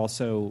 We're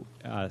also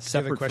separate. Do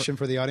you have a question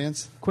for the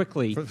audience?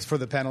 Quickly. For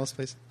the panelists,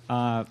 please.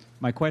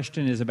 My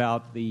question is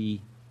about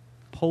the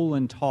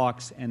Poland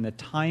talks and the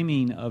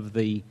timing of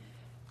the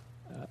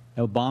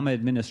Obama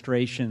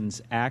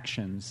administration's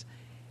actions.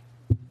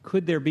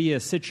 Could there be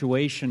a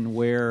situation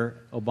where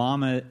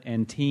Obama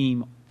and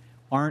team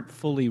aren't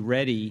fully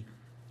ready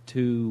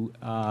to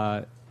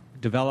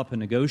develop a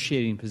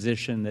negotiating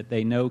position that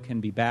they know can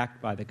be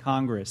backed by the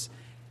Congress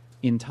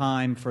in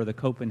time for the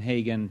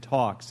Copenhagen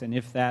talks? And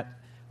if that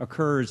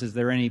occurs, is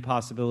there any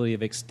possibility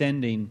of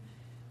extending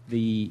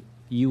the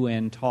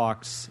UN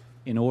talks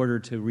in order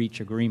to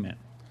reach agreement?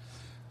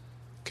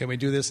 Can we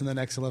do this in the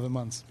next 11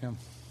 months? Yeah.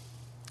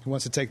 Who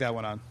wants to take that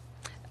one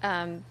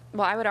on?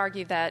 Well, I would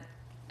argue that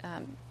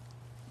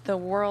the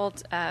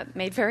world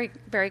made very,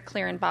 very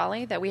clear in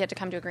Bali that we had to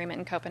come to agreement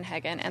in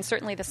Copenhagen. And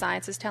certainly the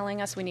science is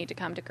telling us we need to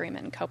come to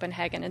agreement in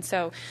Copenhagen. And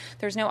so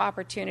there's no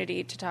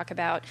opportunity to talk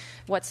about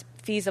what's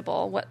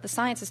feasible. What the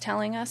science is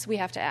telling us, we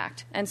have to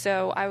act. And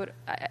so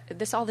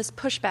all this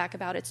pushback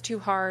about it's too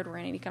hard, we're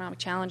in economic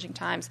challenging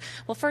times.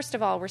 Well, first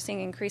of all, we're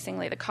seeing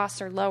increasingly the costs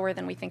are lower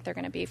than we think they're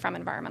going to be from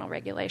environmental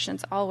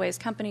regulations. Always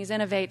companies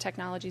innovate,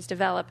 technologies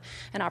develop,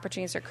 and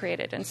opportunities are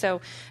created. And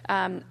so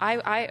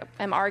I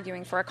am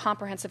arguing for a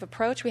comprehensive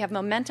approach. We have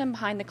momentum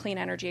behind the clean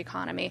energy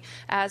economy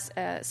as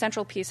a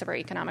central piece of our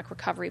economic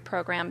recovery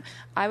program.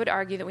 I would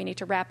argue that we need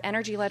to wrap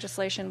energy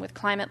legislation with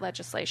climate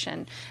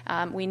legislation.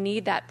 We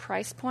need that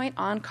price point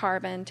on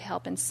carbon to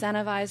help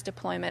incentivize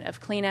deployment of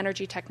clean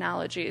energy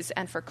technologies,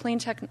 and for clean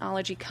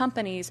technology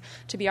companies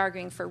to be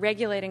arguing for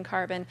regulating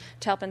carbon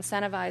to help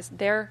incentivize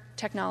their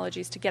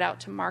technologies to get out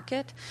to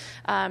market,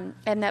 and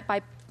that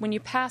by when you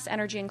pass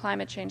energy and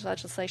climate change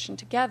legislation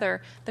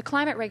together, the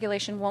climate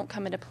regulation won't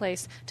come into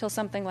place till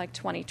something like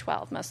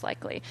 2012, most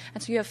likely.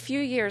 And so you have a few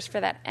years for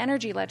that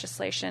energy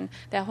legislation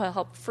that will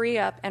help free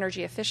up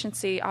energy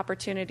efficiency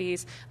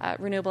opportunities,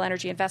 renewable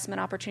energy investment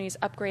opportunities,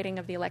 upgrading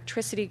of the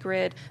electricity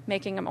grid,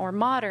 making them more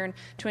modern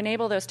to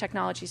enable those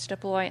technologies to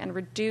deploy and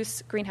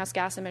reduce greenhouse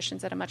gas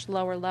emissions at a much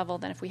lower level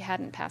than if we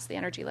hadn't passed the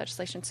energy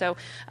legislation. So,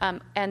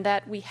 and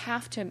that we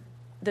have to,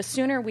 the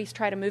sooner we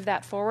try to move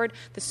that forward,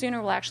 the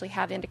sooner we'll actually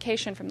have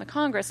indication from the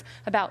Congress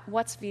about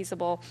what's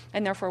feasible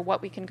and therefore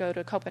what we can go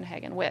to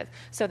Copenhagen with.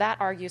 So that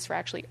argues for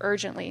actually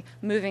urgently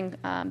moving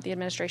the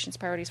administration's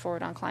priorities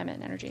forward on climate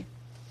and energy.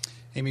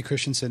 Amy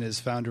Christensen is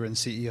founder and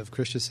CEO of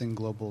Christensen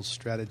Global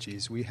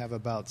Strategies. We have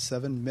about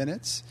 7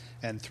 minutes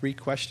and 3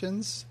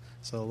 questions,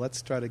 so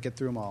let's try to get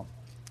through them all.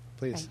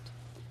 Please.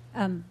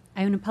 Right.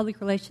 I own a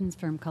public relations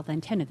firm called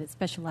Antenna that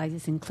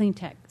specializes in clean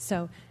tech.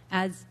 So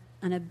as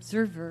an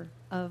observer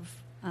of,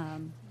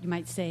 you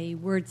might say,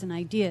 words and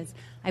ideas,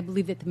 I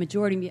believe that the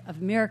majority of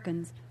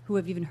Americans who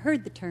have even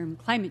heard the term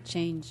climate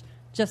change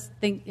just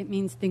think it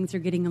means things are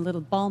getting a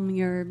little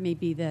balmier,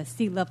 maybe the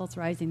sea level's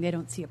rising, they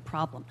don't see a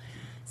problem.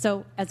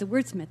 So as a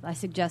wordsmith, I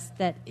suggest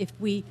that if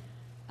we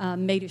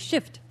made a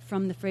shift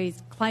from the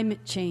phrase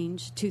climate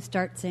change to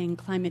start saying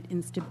climate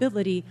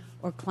instability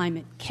or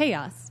climate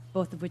chaos,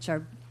 both of which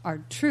are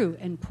true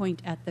and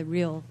point at the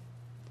real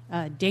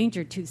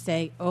danger to,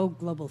 say,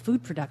 global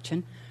food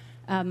production,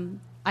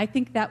 I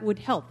think that would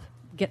help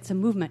get some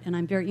movement. And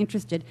I'm very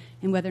interested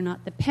in whether or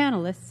not the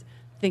panelists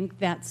think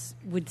that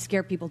would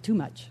scare people too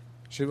much.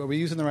 Are we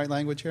using the right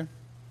language here?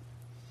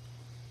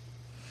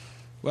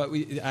 Well,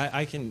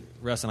 I can,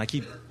 Russ, and I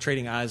keep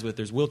trading eyes with,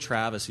 there's Will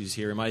Travis, who's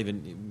here. It might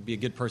even be a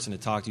good person to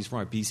talk to. He's from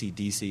our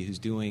BCDC, who's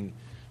doing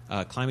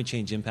climate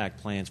change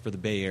impact plans for the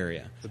Bay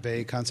Area. The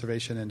Bay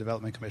Conservation and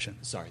Development Commission.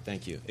 Sorry,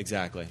 thank you.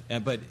 Exactly.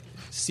 But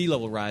sea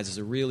level rise is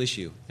a real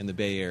issue in the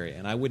Bay Area.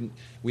 And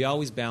we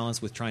always balance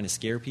with trying to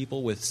scare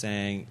people with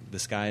saying the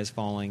sky is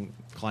falling,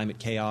 climate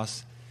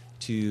chaos,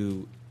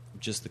 to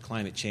just the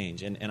climate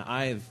change. And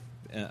I'm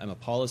a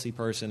policy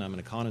person. I'm an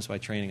economist by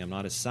training. I'm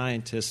not a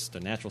scientist,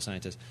 a natural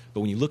scientist. But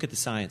when you look at the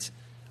science,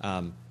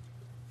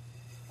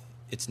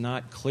 it's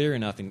not clear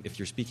enough, if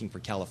you're speaking for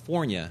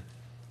California,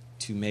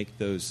 to make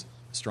those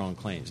strong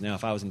claims. Now,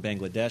 if I was in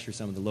Bangladesh or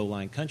some of the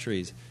low-lying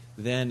countries,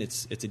 then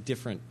it's a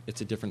different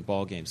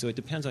ballgame. So it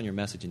depends on your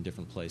message in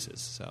different places.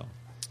 So,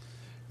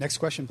 next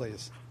question,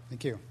 please.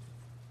 Thank you.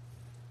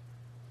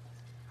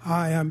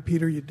 Hi, I'm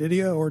Peter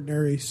Yedidia,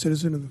 ordinary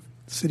citizen of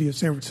the city of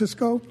San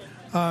Francisco.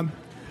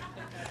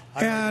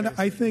 And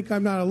I think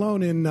I'm not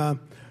alone in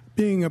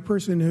being a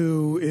person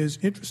who is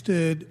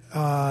interested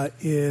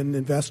in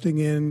investing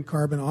in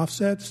carbon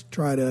offsets,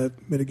 try to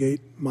mitigate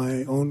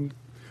my own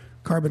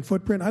carbon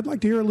footprint. I'd like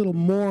to hear a little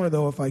more,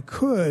 though, if I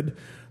could,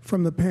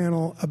 from the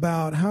panel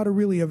about how to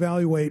really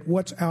evaluate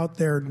what's out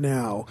there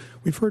now.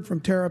 We've heard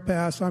from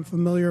TerraPass. I'm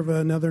familiar with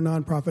another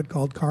nonprofit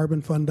called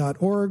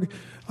carbonfund.org.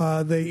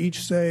 They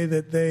each say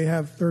that they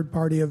have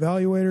third-party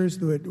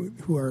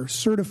evaluators who are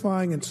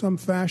certifying in some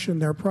fashion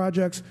their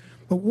projects.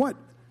 But what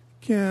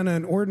can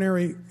an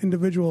ordinary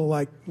individual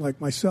like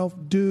myself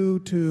do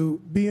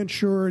to be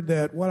ensured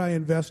that what I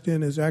invest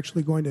in is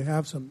actually going to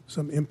have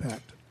some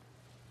impact?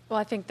 Well,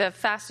 I think the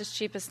fastest,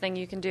 cheapest thing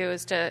you can do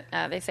is to,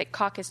 they say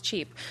caulk is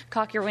cheap.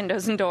 Caulk your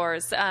windows and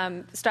doors.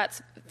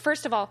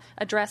 First of all,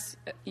 address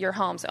your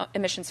home's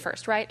emissions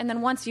first, right? And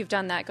then once you've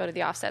done that, go to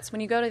the offsets.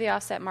 When you go to the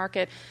offset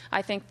market,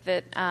 I think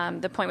that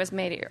the point was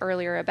made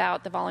earlier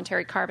about the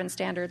voluntary carbon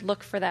standard.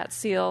 Look for that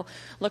seal.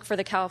 Look for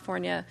the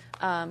California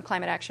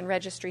Climate Action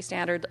Registry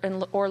standard,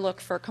 or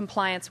look for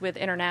compliance with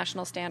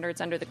international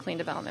standards under the Clean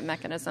Development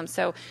Mechanism.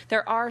 So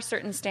there are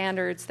certain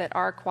standards that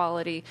are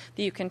quality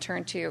that you can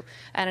turn to,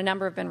 and a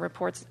number have been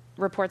reports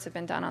have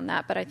been done on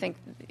that. But I think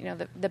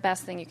the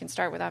best thing you can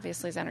start with,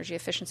 obviously, is energy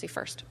efficiency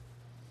first.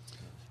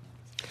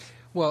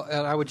 Well,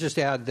 and I would just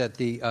add that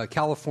the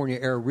California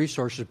Air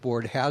Resources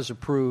Board has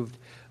approved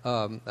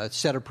a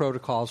set of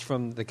protocols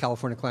from the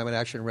California Climate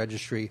Action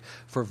Registry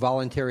for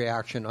voluntary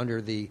action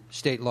under the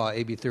state law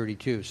AB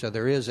 32. So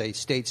there is a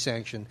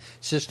state-sanctioned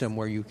system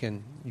where you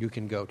can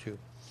go to.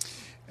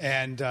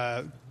 And,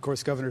 of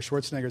course, Governor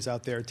Schwarzenegger's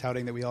out there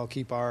touting that we all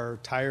keep our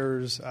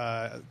tires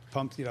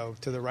pumped,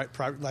 to the right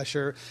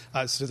pressure,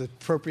 to the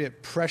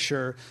appropriate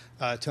pressure.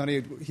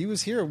 Tony, he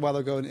was here a while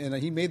ago, and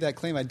he made that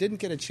claim. I didn't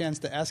get a chance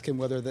to ask him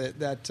whether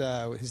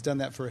he's done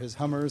that for his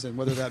Hummers and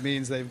whether that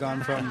means they've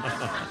gone from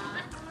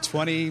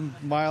 10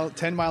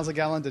 miles a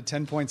gallon to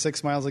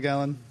 10.6 miles a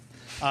gallon.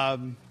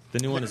 The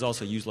new one is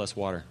also use less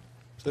water.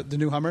 The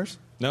new Hummers?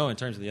 No, in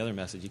terms of the other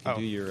message, you can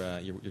do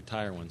your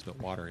tire ones, but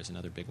water is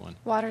another big one.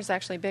 Water is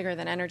actually bigger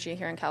than energy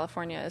here in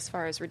California as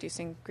far as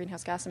reducing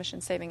greenhouse gas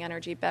emissions, saving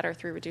energy better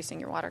through reducing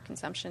your water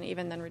consumption,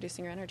 even than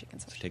reducing your energy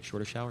consumption. Take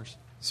shorter showers.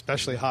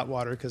 Especially hot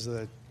water because of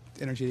the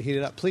energy to heat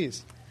it up.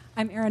 Please.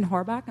 I'm Erin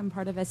Horbach. I'm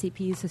part of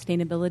SAP's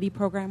sustainability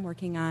program,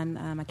 working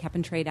on a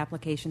cap-and-trade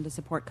application to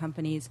support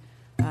companies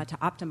to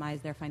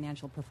optimize their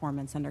financial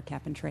performance under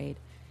cap-and-trade.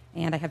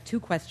 And I have two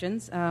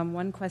questions.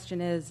 One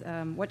question is,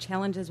 what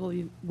challenges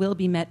will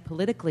be met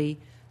politically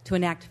to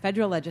enact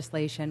federal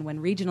legislation when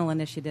regional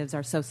initiatives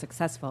are so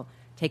successful?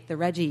 Take the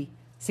RGGI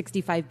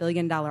 $65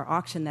 billion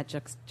auction that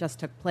just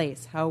took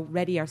place. How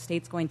ready are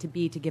states going to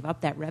be to give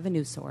up that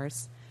revenue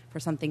source for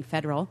something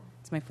federal?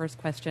 That's my first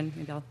question.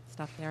 Maybe I'll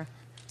stop there.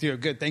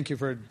 Good. Thank you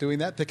for doing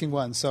that, picking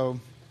one. So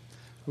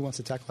who wants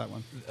to tackle that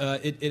one?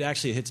 It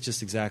actually hits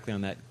just exactly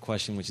on that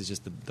question, which is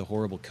just the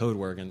horrible code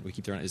word, and we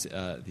keep throwing is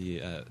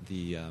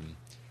the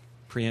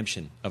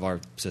preemption of our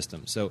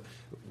system. So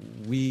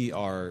we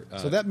are.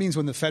 So that means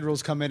when the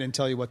federals come in and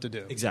tell you what to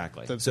do.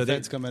 Exactly. The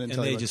feds come in and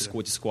tell you what to do. And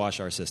they just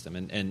squash our system,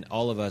 and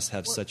all of us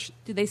have such.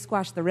 Do they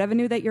squash the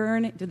revenue that you're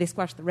earning? Do they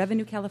squash the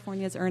revenue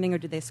California is earning, or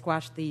do they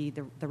squash the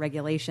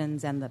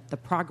regulations and the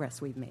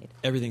progress we've made?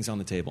 Everything's on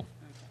the table.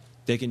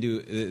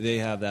 They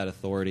have that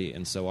authority,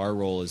 and so our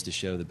role is to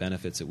show the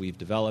benefits that we've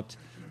developed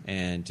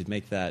and to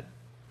make that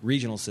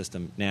regional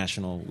system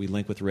national. We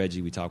link with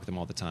RGGI. We talk with them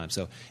all the time.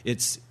 So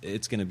it's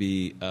going to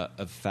be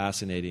a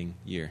fascinating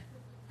year.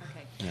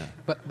 Okay. Yeah.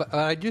 But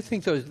I do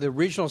think the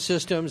regional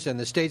systems and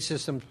the state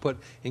systems put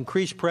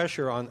increased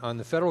pressure on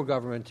the federal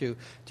government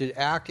to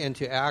act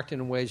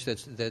in ways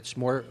that's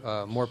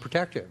more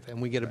protective,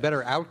 and we get a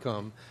better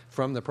outcome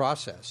from the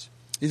process.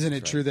 Isn't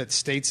it true that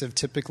states have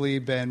typically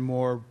been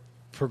more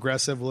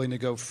progressive, willing to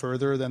go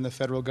further than the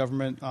federal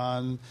government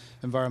on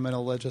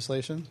environmental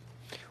legislation?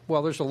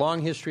 Well, there's a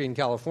long history in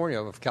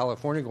California of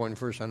California going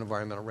first on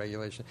environmental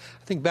regulation.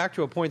 I think back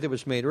to a point that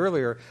was made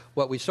earlier,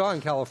 what we saw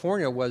in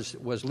California was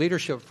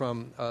leadership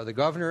from the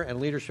governor and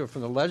leadership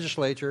from the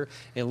legislature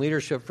and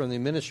leadership from the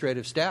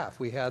administrative staff.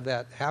 We had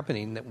that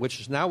happening,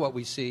 which is now what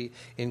we see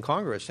in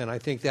Congress. And I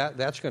think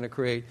that's going to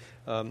create,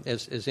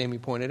 as Amy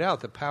pointed out,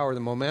 the power, the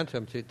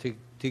momentum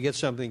to get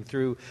something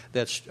through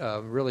that's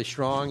really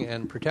strong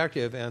and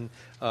protective. And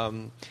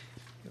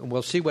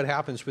we'll see what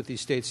happens with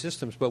these state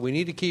systems, but we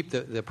need to keep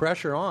the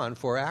pressure on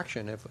for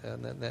action.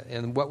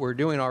 And what we're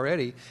doing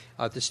already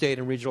at the state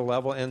and regional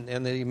level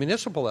and the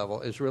municipal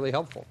level is really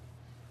helpful.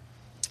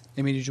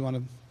 Amy, did you want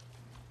to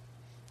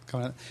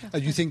comment? Do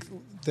you think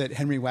that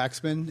Henry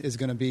Waxman is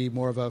going to be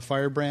more of a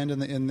firebrand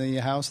in the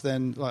House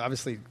than, well,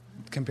 obviously,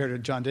 compared to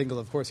John Dingell,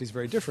 of course, he's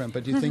very different.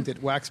 But do you think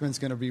that Waxman's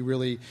going to be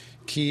really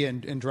key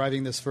in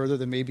driving this further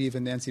than maybe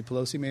even Nancy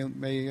Pelosi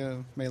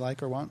may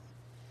like or want?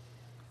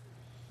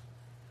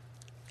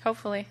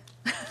 Hopefully.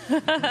 No,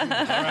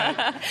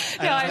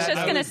 I was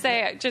just going to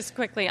say, just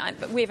quickly,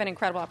 we have an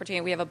incredible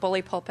opportunity. We have a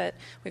bully pulpit.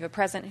 We have a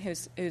president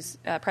who's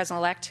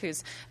president-elect,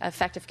 who's an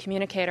effective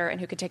communicator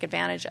and who could take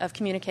advantage of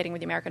communicating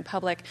with the American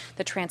public,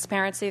 the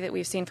transparency that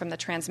we've seen from the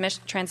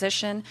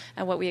transition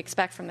and what we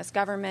expect from this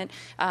government,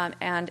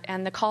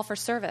 and the call for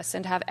service,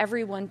 and to have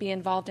everyone be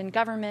involved in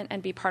government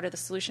and be part of the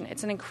solution.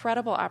 It's an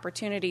incredible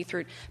opportunity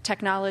through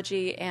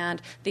technology and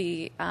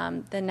the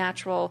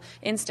natural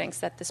instincts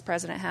that this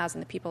president has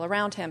and the people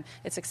around him.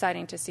 It's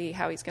exciting to see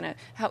how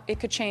it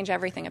could change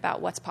everything about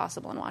what's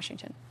possible in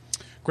Washington.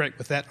 Great.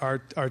 With that,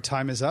 our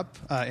time is up.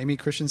 Amy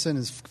Christensen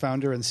is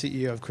founder and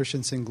CEO of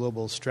Christensen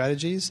Global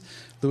Strategies.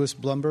 Louis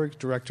Blumberg,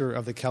 director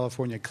of the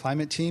California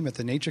Climate Team at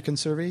the Nature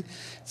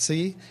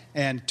Conservancy.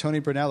 And Tony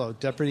Brunello,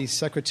 deputy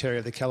secretary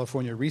of the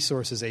California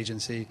Resources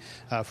Agency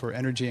for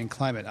Energy and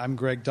Climate. I'm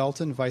Greg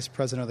Dalton, vice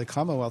president of the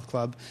Commonwealth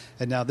Club.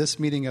 And now this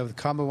meeting of the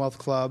Commonwealth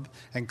Club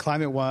and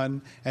Climate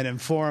One and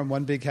Inform,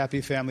 one big happy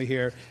family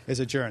here,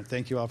 is adjourned.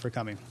 Thank you all for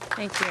coming.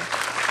 Thank you.